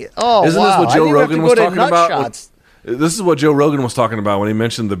great. Oh, Isn't wow. this what Joe Rogan was talking about? Shots. This is what Joe Rogan was talking about when he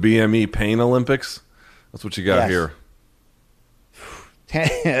mentioned the BME Pain Olympics. That's what you got here.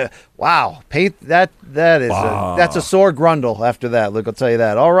 Wow. That's a sore grundle after that, Luke. I'll tell you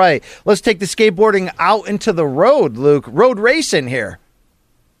that. All right. Let's take the skateboarding out into the road, Luke. Road racing here.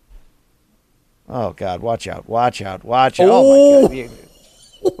 Oh, God. Watch out. Watch out. Watch out. Oh, my God.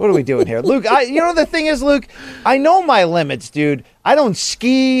 What are we doing here? Luke, the thing is, Luke, I know my limits, dude. I don't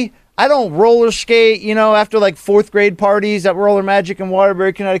ski. I don't roller skate, after 4th grade parties at Roller Magic in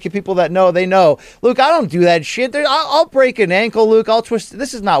Waterbury, Connecticut. People that know, they know. Luke, I don't do that shit. I'll break an ankle, Luke. I'll twist.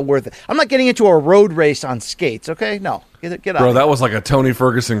 This is not worth it. I'm not getting into a road race on skates, okay? No. Get out. Bro, that was like a Tony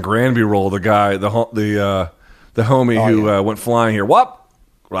Ferguson Granby roll, the guy, the homie who went flying here. What?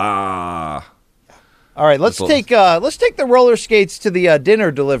 Ah. All right, let's take the roller skates to the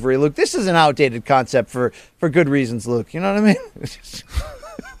dinner delivery, Luke. This is an outdated concept for good reasons, Luke. You know what I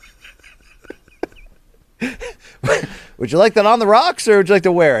mean? Would you like that on the rocks, or would you like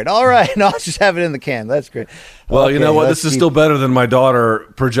to wear it? All right, no, I'll just have it in the can. That's great. Well, Okay, you know what? This is still better than my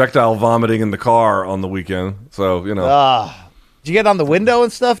daughter projectile vomiting in the car on the weekend. So, you know. Did you get on the window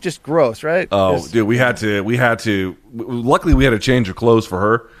and stuff? Just gross, right? Oh, dude, we had to. Luckily, we had to change her clothes for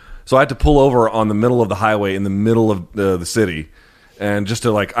her. So I had to pull over on the middle of the highway in the middle of the city. And just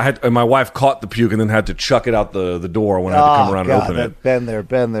to and my wife caught the puke and then had to chuck it out the door when I had to come around and open it. Been there.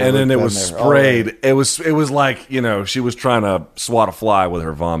 And then it was sprayed. Right. It was like, she was trying to swat a fly with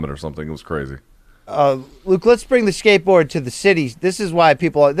her vomit or something. It was crazy. Luke, let's bring the skateboard to the city. This is why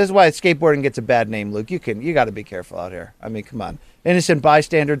skateboarding gets a bad name, Luke. You got to be careful out here. I mean, come on. Innocent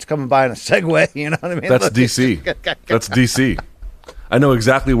bystanders coming by in a Segway, you know what I mean? That's DC. That's DC. I know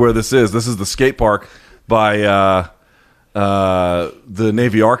exactly where this is. This is the skate park by the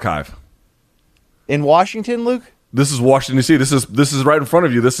Navy Archive. In Washington, Luke? This is Washington, D.C. This is right in front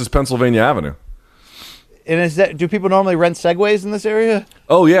of you. This is Pennsylvania Avenue. And do people normally rent Segways in this area?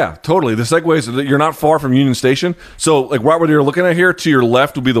 Oh, yeah, totally. The Segways, you're not far from Union Station. So, like, right where you're looking at here, to your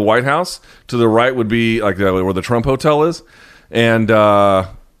left would be the White House. To the right would be, like, where the Trump Hotel is. And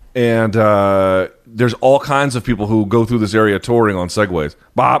there's all kinds of people who go through this area touring on Segways.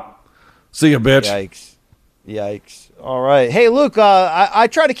 Bob, see ya, bitch. Yikes. All right. Hey, Luke, I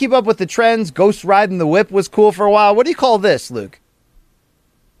try to keep up with the trends. Ghost riding the whip was cool for a while. What do you call this, Luke?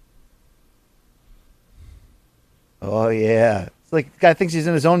 Oh, yeah. It's like the guy thinks he's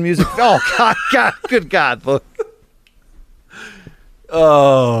in his own music. Oh, God, good God, Luke.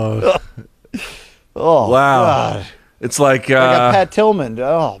 Oh. Oh, wow. God. It's like... I got Pat Tillman.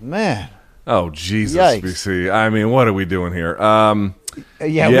 Oh, man. Oh, Jesus, Yikes. BC. I mean, what are we doing here?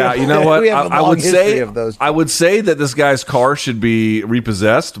 Yeah, you know what? We have a long history of those. I would say that this guy's car should be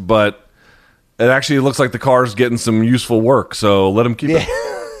repossessed, but it actually looks like the car's getting some useful work, so let him keep it.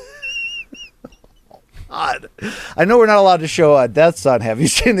 God. I know we're not allowed to show deaths on Have you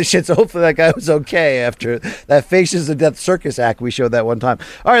seen the shit? So hopefully that guy was okay after that Faces of Death circus act we showed that one time.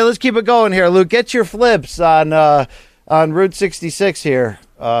 All right, let's keep it going here, Luke. Get your flips on Route 66 here.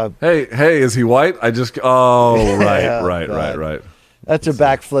 Hey, is he white? Right. That's a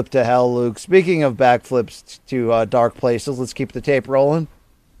backflip to hell, Luke. Speaking of backflips to dark places, let's keep the tape rolling.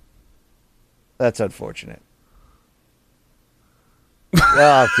 That's unfortunate.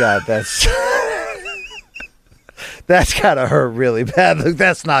 Oh, God, that's gotta hurt really bad, Luke.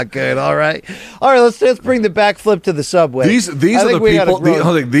 That's not good. All right. Let's bring the backflip to the subway. These are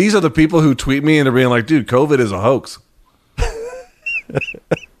the people who tweet me and they're being like, "Dude, COVID is a hoax."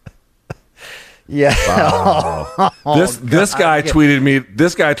 Yeah. Wow. This guy tweeted me.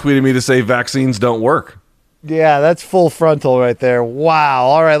 This guy tweeted me to say vaccines don't work. Yeah, that's full frontal right there. Wow.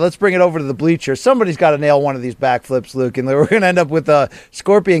 All right, let's bring it over to the bleacher. Somebody's got to nail one of these backflips, Luke, and we're going to end up with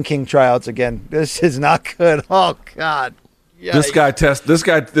Scorpion King tryouts again. This is not good. Oh God. Yikes. This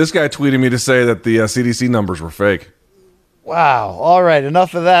guy tweeted me to say that the CDC numbers were fake. Wow. All right,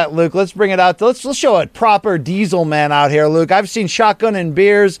 enough of that, Luke. Let's bring it out. Let's show a proper diesel man out here, Luke. I've seen shotgun and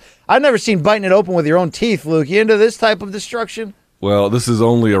beers. I've never seen biting it open with your own teeth, Luke. You into this type of destruction? Well, this is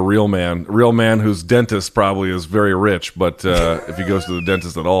only a real man whose dentist probably is very rich, but if he goes to the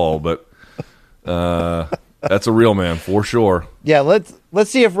dentist at all, but that's a real man for sure. Yeah, let's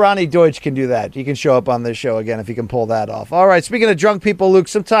see if Ronnie Deutsch can do that. He can show up on this show again if he can pull that off. All right, speaking of drunk people, Luke,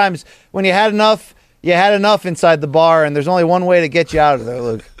 sometimes when you had enough inside the bar, and there's only one way to get you out of there,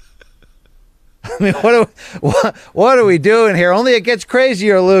 Luke. I mean, what are we doing here? Only it gets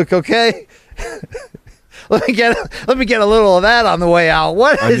crazier, Luke, okay? Let me get a little of that on the way out.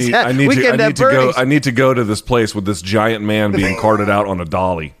 What is that? I need to go to this place with this giant man being carted out on a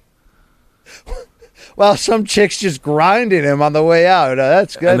dolly. Well, some chick's just grinding him on the way out.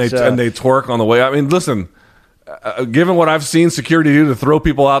 That's good. And they twerk on the way out. I mean, listen, given what I've seen security do to throw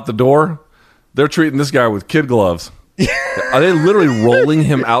people out the door, they're treating this guy with kid gloves. Are they literally rolling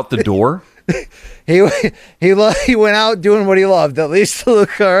him out the door? He went out doing what he loved, at least,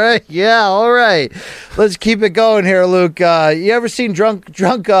 Luke. All right, yeah, all right. Let's keep it going here, Luke. You ever seen a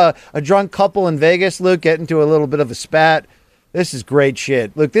drunk couple in Vegas, Luke, get into a little bit of a spat? This is great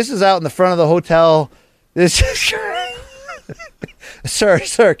shit. Look, this is out in the front of the hotel. This is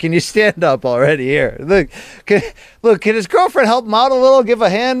Sir, can you stand up already here? Look, can his girlfriend help him out a little? Give a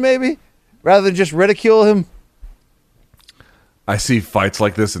hand, maybe, rather than just ridicule him. I see fights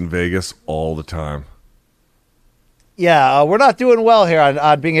like this in Vegas all the time. Yeah, we're not doing well here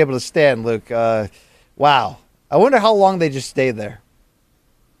on being able to stand, Luke. Wow. I wonder how long they just stayed there.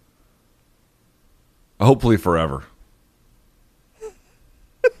 Hopefully forever.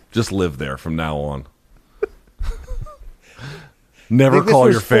 Just live there from now on. Never call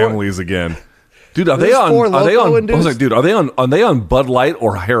your families again. Dude, are they on I was like, dude, are they on Bud Light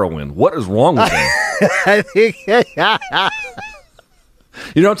or heroin? What is wrong with them? I think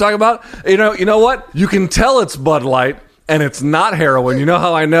You know what I'm talking about? You know what? You can tell it's Bud Light and it's not heroin. You know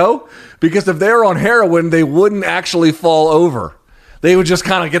how I know? Because if they were on heroin, they wouldn't actually fall over. They would just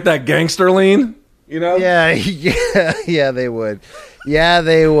kind of get that gangster lean, you know? Yeah, they would. Yeah,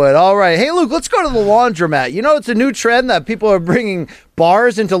 they would. All right. Hey, Luke, let's go to the laundromat. You know, it's a new trend that people are bringing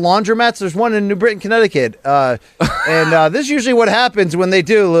bars into laundromats. There's one in New Britain, Connecticut. And this is usually what happens when they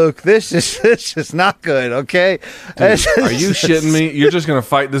do, Luke. This is not good, okay? Dude, are you shitting me? You're just going to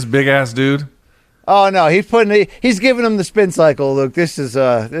fight this big-ass dude? Oh, no. He's giving him the spin cycle, Luke. This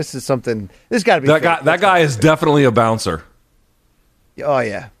is something. This got to be that guy is definitely a bouncer. Oh,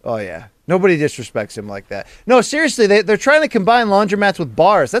 yeah. Nobody disrespects him like that. No, seriously, they're trying to combine laundromats with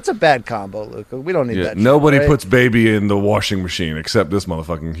bars. That's a bad combo, Luke. We don't need that. Nobody shit, right? puts baby in the washing machine except this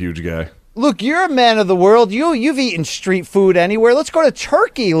motherfucking huge guy. Luke, you're a man of the world. You've eaten street food anywhere. Let's go to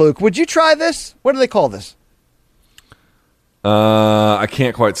Turkey, Luke. Would you try this? What do they call this? I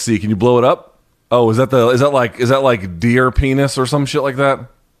can't quite see. Can you blow it up? Oh, is that like deer penis or some shit like that?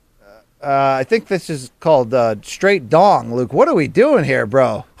 I think this is called straight dong, Luke. What are we doing here,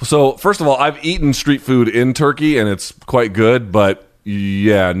 bro? So, first of all, I've eaten street food in Turkey, and it's quite good. But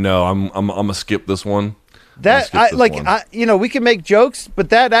yeah, no, I'm gonna skip this one. We can make jokes, but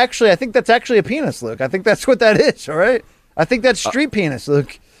that actually, I think that's actually a penis, Luke. I think that's what that is. All right, I think that's street penis,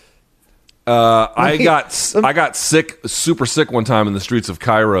 Luke. I got super sick one time in the streets of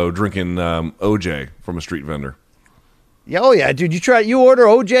Cairo drinking OJ from a street vendor. Oh yeah, dude! You order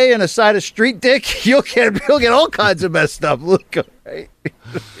OJ and a side of street dick, you'll get all kinds of messed up, Luke. Right?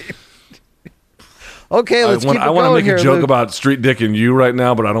 Okay, let's keep it going. I want to make here, a joke Luke. about street dick and you right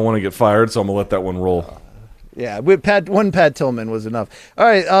now, but I don't want to get fired, so I'm gonna let that one roll. Yeah, Pat Tillman was enough. All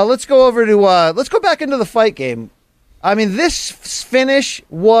right, let's go over to let's go back into the fight game. I mean, this finish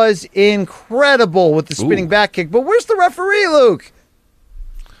was incredible with the spinning back kick, but where's the referee, Luke?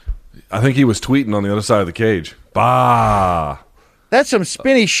 I think he was tweeting on the other side of the cage. Bah. That's some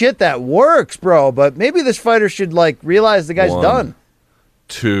spinny shit that works, bro. But maybe this fighter should realize the guy's 1, done.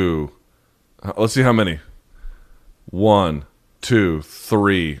 2. Let's see how many. 1, 2,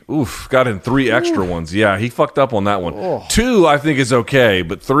 3. Oof, got in 3 extra ones. Yeah, he fucked up on that one. Oh. 2, I think, is okay,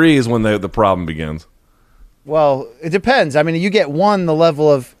 but 3 is when the problem begins. Well, it depends. I mean, you get 1 the level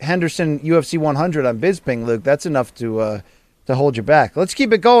of Henderson UFC 100 on Bisping, Luke. That's enough to hold you back. Let's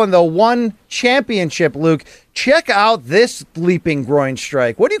keep it going, though. 1 championship, Luke. Check out this leaping groin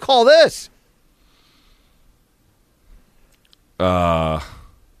strike. What do you call this? A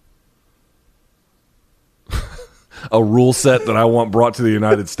rule set that I want brought to the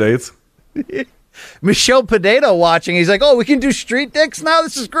United States. Michelle Pineda watching. He's like, oh, we can do street dicks now?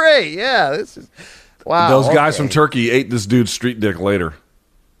 This is great. Yeah, this is... Wow. Those guys from Turkey ate this dude's street dick later.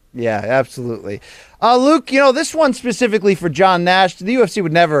 Yeah, absolutely. Luke, this one specifically for John Nash, the UFC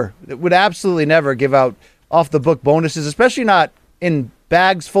would absolutely never give out off-the-book bonuses, especially not in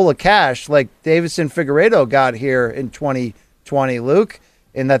bags full of cash like Davison Figueiredo got here in 2020, Luke,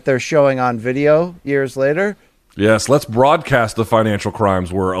 in that they're showing on video years later. Yes, let's broadcast the financial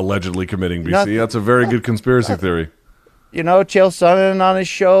crimes we're allegedly committing, BC. That's a very good conspiracy theory. Chael Sonnen on his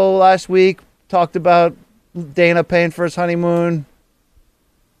show last week talked about Dana paying for his honeymoon.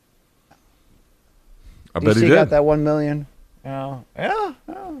 I bet he did. Got that $1 million. Yeah. I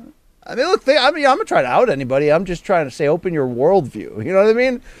mean, look, I'm gonna try to out anybody. I'm just trying to say, open your worldview. You know what I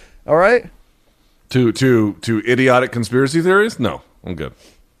mean? All right. To idiotic conspiracy theories? No, I'm good.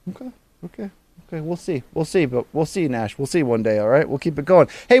 Okay. We'll see, but we'll see, Nash. We'll see one day. All right. We'll keep it going.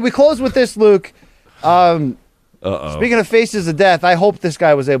 Hey, we close with this, Luke. Speaking of faces of death, I hope this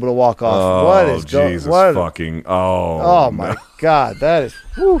guy was able to walk off. Oh, what is Jesus fucking? Oh my God, that is.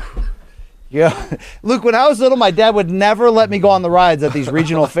 Whew. Yeah, Luke. When I was little, my dad would never let me go on the rides at these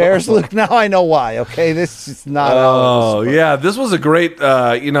regional fairs. Luke, now I know why. Okay, this is not. Oh yeah, this was a great.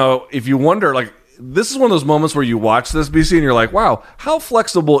 If you wonder, this is one of those moments where you watch this, BC, and you're like, wow, how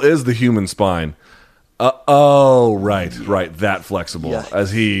flexible is the human spine? Right, that flexible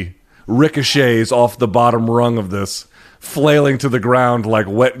as he ricochets off the bottom rung of this, flailing to the ground like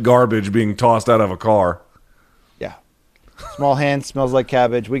wet garbage being tossed out of a car. Yeah. Small hand smells like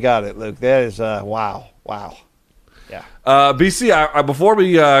cabbage. We got it, Luke. That is, wow. Yeah. BC, before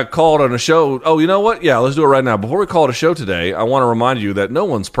we call it on a show, oh, you know what? Yeah, let's do it right now. Before we call it a show today, I want to remind you that no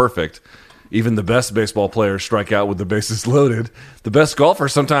one's perfect. Even the best baseball players strike out with the bases loaded. The best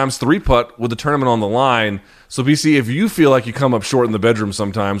golfers sometimes 3-putt with the tournament on the line. So, BC, if you feel like you come up short in the bedroom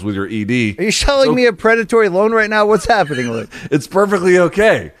sometimes with your ED... Are you selling me a predatory loan right now? What's happening, Luke? It's perfectly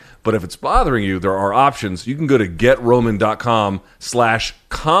okay. But if it's bothering you, there are options. You can go to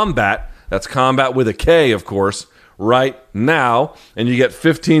GetRoman.com/combat. That's combat with a K, of course, right now. And you get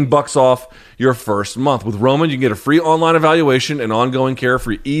 $15 off your first month. With Roman, you can get a free online evaluation and ongoing care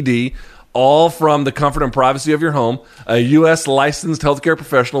for ED, all from the comfort and privacy of your home. A U.S. licensed healthcare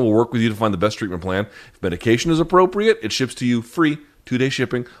professional will work with you to find the best treatment plan. If medication is appropriate, it ships to you free, 2-day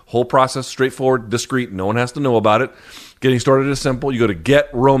shipping. Whole process, straightforward, discreet. No one has to know about it. Getting started is simple. You go to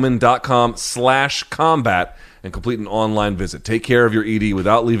GetRoman.com/combat and complete an online visit. Take care of your ED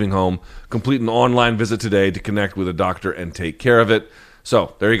without leaving home. Complete an online visit today to connect with a doctor and take care of it.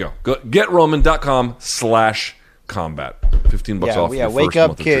 So there you go. Go GetRoman.com/combat. $15 off. Yeah, your wake first up,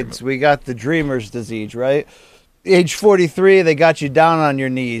 month of kids. treatment. We got the dreamer's disease, right? Age 43, they got you down on your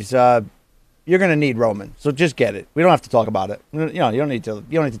knees. You're gonna need Roman, so just get it. We don't have to talk about it. You don't need to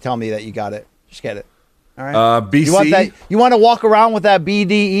tell me that you got it. Just get it. All right. BC, You want to walk around with that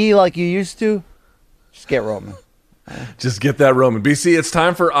BDE like you used to? Just get Roman. Just get that Roman. BC, it's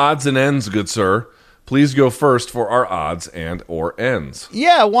time for odds and ends, good sir. Please go first for our odds and or ends.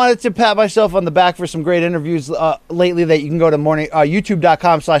 Yeah, I wanted to pat myself on the back for some great interviews lately that you can go to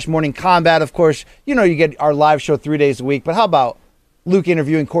youtube.com/morning combat. Of course, you get our live show 3 days a week. But how about Luke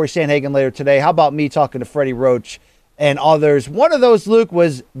interviewing Corey Sandhagen later today? How about me talking to Freddie Roach and others? One of those, Luke,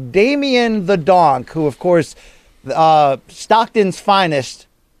 was Damien the Donk, who, of course, Stockton's finest,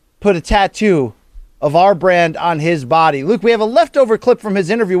 put a tattoo of our brand on his body. Luke, we have a leftover clip from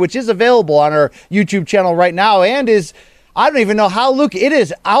his interview, which is available on our YouTube channel right now, and I don't even know how, Luke, it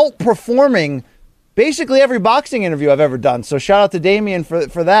is outperforming basically every boxing interview I've ever done. So shout out to Damien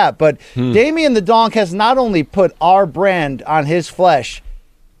for that. But Damien the Donk has not only put our brand on his flesh,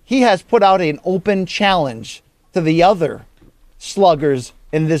 he has put out an open challenge to the other sluggers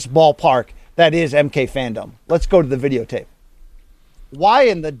in this ballpark that is MK fandom. Let's go to the videotape. Why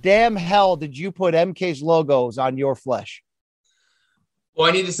in the damn hell did you put MK's logos on your flesh? Well,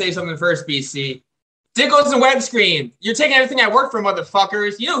 I need to say something first, BC. Dickles and web screen. You're taking everything I work for,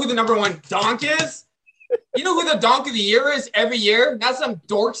 motherfuckers. You know who the #1 donk is? You know who the donk of the year is every year? Not some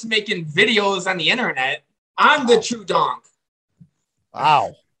dorks making videos on the internet. I'm the true donk.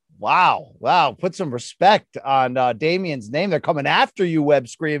 Wow. Put some respect on Damien's name. They're coming after you, Web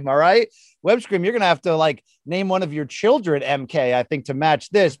Scream, all right? Web Scream, you're going to have to, name one of your children MK, I think, to match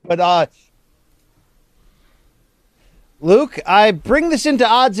this. But, Luke, I bring this into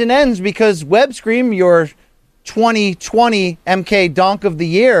odds and ends because Web Scream, your 2020 MK Donk of the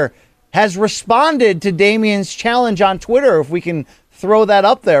Year, has responded to Damien's challenge on Twitter. If we can throw that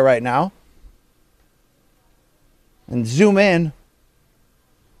up there right now and zoom in.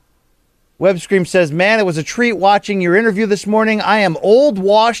 Webscream says, man, it was a treat watching your interview this morning. I am old,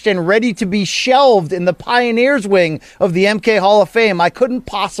 washed, and ready to be shelved in the Pioneers wing of the MK Hall of Fame. I couldn't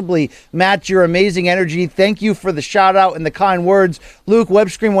possibly match your amazing energy. Thank you for the shout out and the kind words. Luke,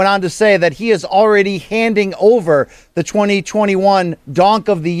 Webscream went on to say that he is already handing over the 2021 Donk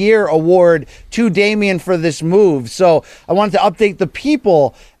of the Year award to Damien for this move. So I wanted to update the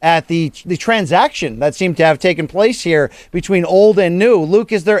people at the transaction that seemed to have taken place here between old and new.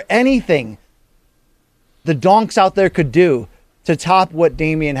 Luke, is there anything the donks out there could do to top what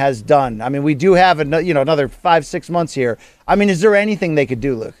Damien has done? I mean, we do have another 5-6 months here. I mean, is there anything they could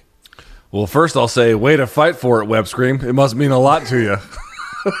do, Luke? Well, first I'll say, way to fight for it, Web Scream. It must mean a lot to you.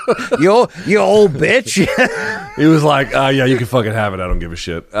 you old bitch. He was like, yeah, you can fucking have it. I don't give a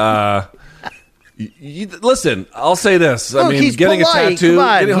shit. Listen, I'll say this. Look, I mean, getting polite. a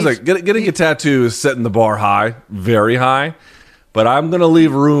tattoo, getting a tattoo is setting the bar high, very high. But I'm going to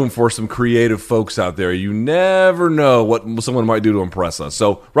leave room for some creative folks out there. You never know what someone might do to impress us.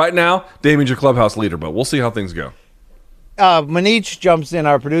 So right now, Damien's your clubhouse leader, but we'll see how things go. Manich jumps in,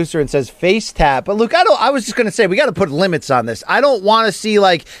 our producer, and says face tap. But look, I was just going to say, we got to put limits on this. I don't want to see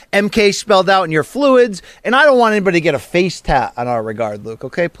MK spelled out in your fluids, and I don't want anybody to get a face tap on our regard, Luke.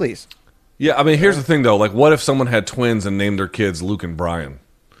 Okay, please. Yeah, I mean, here's the thing, though. What if someone had twins and named their kids Luke and Brian?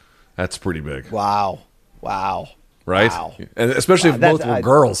 That's pretty big. Wow. Right? Wow. And especially if both were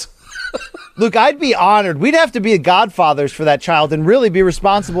girls. Luke, I'd be honored. We'd have to be godfathers for that child and really be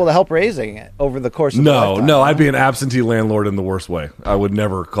responsible to help raising it over the course of the lifetime. No, I'd be an absentee landlord in the worst way. I would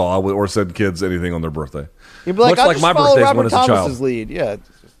never call or send kids anything on their birthday. You'd be like, much I'll like just my follow birthdays Robert when as a child. Thomas's lead. Yeah.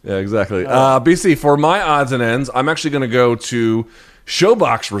 Yeah, exactly. BC, for my odds and ends, I'm actually going to go to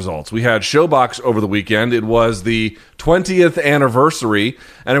Showbox results. We had Showbox over the weekend. It was the 20th anniversary,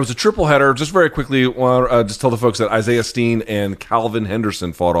 and it was a triple header. Just very quickly, just tell the folks that Isaiah Steen and Calvin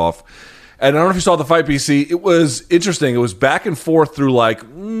Henderson fought off. And I don't know if you saw the fight, BC. It was interesting. It was back and forth through like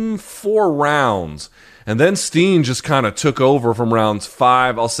 4 rounds. And then Steen just kind of took over from rounds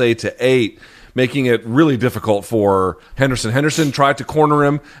 5, I'll say, to 8, making it really difficult for Henderson. Henderson tried to corner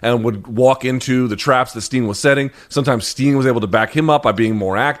him and would walk into the traps that Steen was setting. Sometimes Steen was able to back him up by being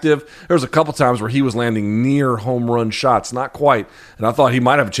more active. There was a couple times where he was landing near home run shots, not quite. And I thought he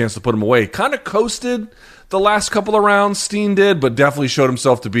might have a chance to put him away. Kind of coasted the last couple of rounds, Steen did, but definitely showed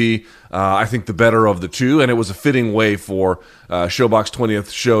himself to be, I think, the better of the two. And it was a fitting way for Showbox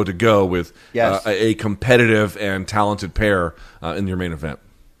 20th show to go with a competitive and talented pair in your main event.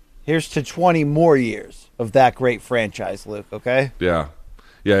 Here's to 20 more years of that great franchise, Luke, okay?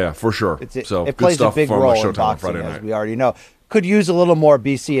 Yeah, for sure. It plays a big role in boxing, as we already know. Could use a little more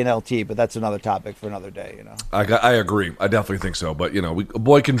BC and LT, but that's another topic for another day, you know. I agree. I definitely think so. But, you know, a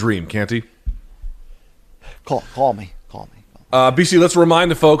boy can dream, can't he? Call me. BC, let's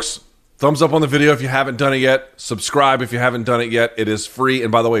remind the folks, thumbs up on the video if you haven't done it yet. Subscribe if you haven't done it yet. It is free.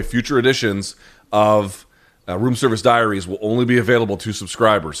 And by the way, future editions of Room Service Diaries will only be available to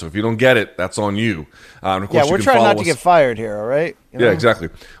subscribers. So if you don't get it, that's on you. And of course, we're trying not to get fired here, all right? You know? Yeah, exactly.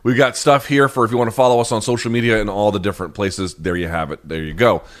 We've got stuff here for if you want to follow us on social media and all the different places. There you have it. There you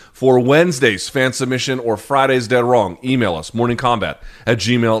go. For Wednesday's fan submission or Friday's Dead Wrong, email us,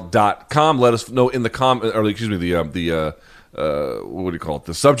 morningcombat@gmail.com. Let us know in the what do you call it?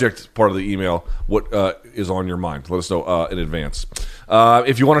 The subject part of the email, what is on your mind. Let us know in advance.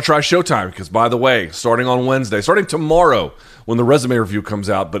 If you want to try Showtime, because by the way, starting on Wednesday, starting tomorrow when the resume review comes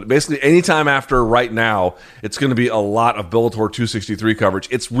out, but basically anytime after right now, it's going to be a lot of Bellator 263 coverage.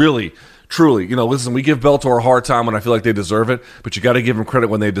 It's really, truly, you know, listen, we give Bellator a hard time when I feel like they deserve it, but you got to give them credit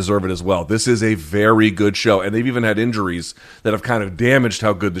when they deserve it as well. This is a very good show, and they've even had injuries that have kind of damaged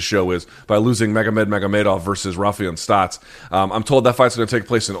how good the show is by losing Magomedov versus Rafael Stotts. I'm told that fight's going to take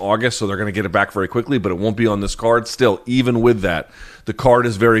place in August, so they're going to get it back very quickly, but it won't be on this card. Still, even with that, the card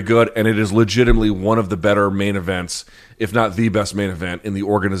is very good, and it is legitimately one of the better main events, if not the best main event in the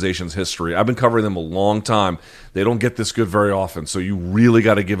organization's history. I've been covering them a long time. They don't get this good very often, so you really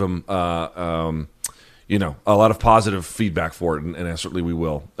got to give them, you know, a lot of positive feedback for it, and certainly we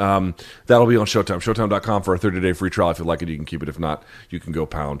will. That'll be on Showtime. Showtime.com for a 30-day free trial. If you like it, you can keep it. If not, you can go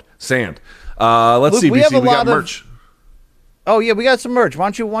pound sand. Let's Luke, see, BC. We got merch. Oh, yeah, we got some merch.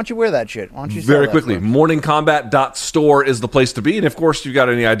 Why don't you wear that shit? Why don't you Very quickly, morningcombat.store is the place to be. And, of course, if you've got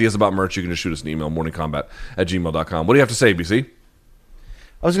any ideas about merch, you can just shoot us an email, morningcombat@gmail.com. What do you have to say, BC?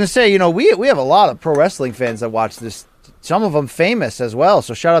 I was going to say, you know, we have a lot of pro wrestling fans that watch this, some of them famous as well,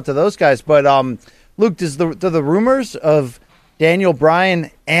 so shout out to those guys. But, Luke, do the rumors of Daniel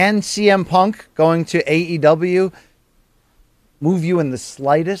Bryan and CM Punk going to AEW move you in the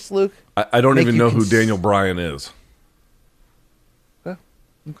slightest, Luke? I don't even know who Daniel Bryan is.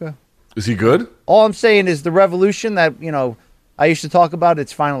 Okay. Is he good? All I'm saying is the revolution that, you know, I used to talk about,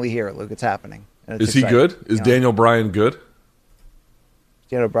 it's finally here, Luke. It's happening. Is he good? Is Daniel Bryan good?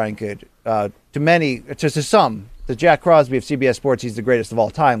 Daniel Bryan good. To many, to some, to Jack Crosby of CBS Sports, he's the greatest of all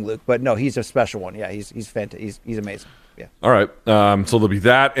time, Luke. But no, he's a special one. Yeah, he's fantastic. He's amazing. Yeah. All right. So there'll be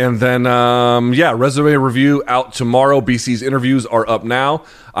that. And then, resume review out tomorrow. BC's interviews are up now.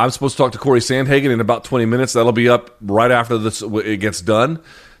 I'm supposed to talk to Corey Sandhagen in about 20 minutes. That'll be up right after it gets done.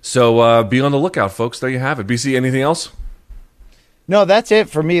 So be on the lookout, folks. There you have it. BC, anything else? No, that's it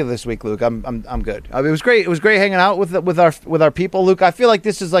for me this week, Luke. I'm good. It was great. It was great hanging out with our people, Luke. I feel like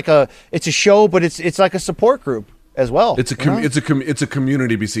this is it's a show, but it's like a support group as well. It's a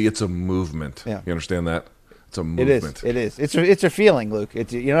community, BC. It's a movement. Yeah. You understand that? It's a movement. It is. It's a feeling, Luke.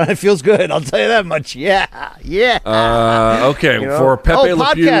 It feels good. I'll tell you that much. Yeah. Okay. You know? For Pepe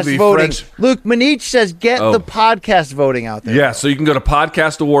Le Pew, the voting. French. Luke Manich says get the podcast voting out there. Yeah. So you can go to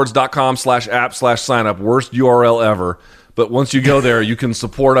podcastawards.com/app/sign up. Worst URL ever. But once you go there, you can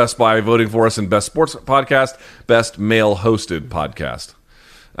support us by voting for us in Best Sports Podcast, Best Male Hosted Podcast.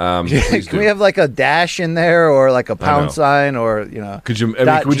 Can we have like a dash in there or like a pound sign or, you know? Could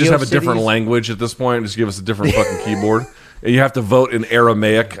we just have a different language at this point? Just give us a different fucking keyboard? And you have to vote in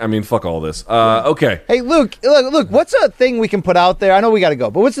Aramaic. I mean, fuck all this. Okay. Hey, Luke, what's a thing we can put out there? I know we got to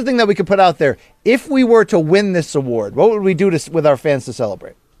go, but what's the thing that we could put out there? If we were to win this award, what would we do with our fans to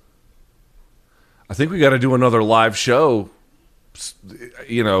celebrate? I think we got to do another live show,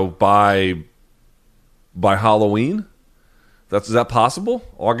 you know, by Halloween. Is that possible?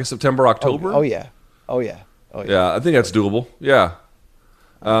 August, September, October? Oh yeah. Yeah, I think that's doable. Yeah.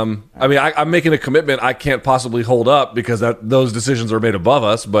 I mean, I'm making a commitment I can't possibly hold up because those decisions are made above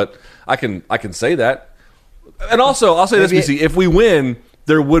us, but I can say that. And also, I'll say this, BC, if we win,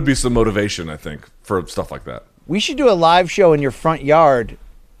 there would be some motivation, I think, for stuff like that. We should do a live show in your front yard,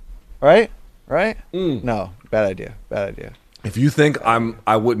 right? No, bad idea. If you think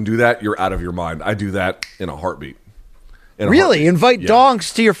I wouldn't do that, you're out of your mind. I do that in a heartbeat. Really? Invite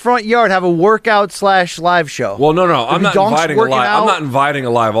donks to your front yard, have a workout / live show. Well, no. I'm not inviting a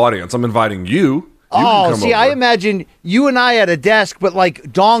live audience. I'm inviting you. I imagine you and I at a desk, but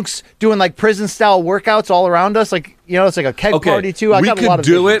like donks doing like prison style workouts all around us. Like, it's like a keg party too.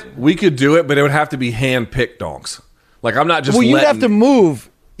 We could do it, but it would have to be hand-picked donks. Like, I'm not just you'd have to move.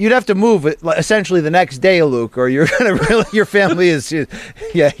 You'd have to move it essentially the next day, Luke, or you're gonna really. Your family is, good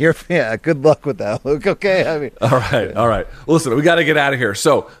luck with that, Luke. Okay, I mean, all right. Listen, we got to get out of here.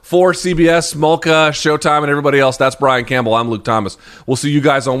 So for CBS, Smolka, Showtime, and everybody else, that's Brian Campbell. I'm Luke Thomas. We'll see you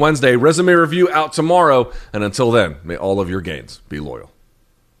guys on Wednesday. Resume review out tomorrow, and until then, may all of your gains be loyal.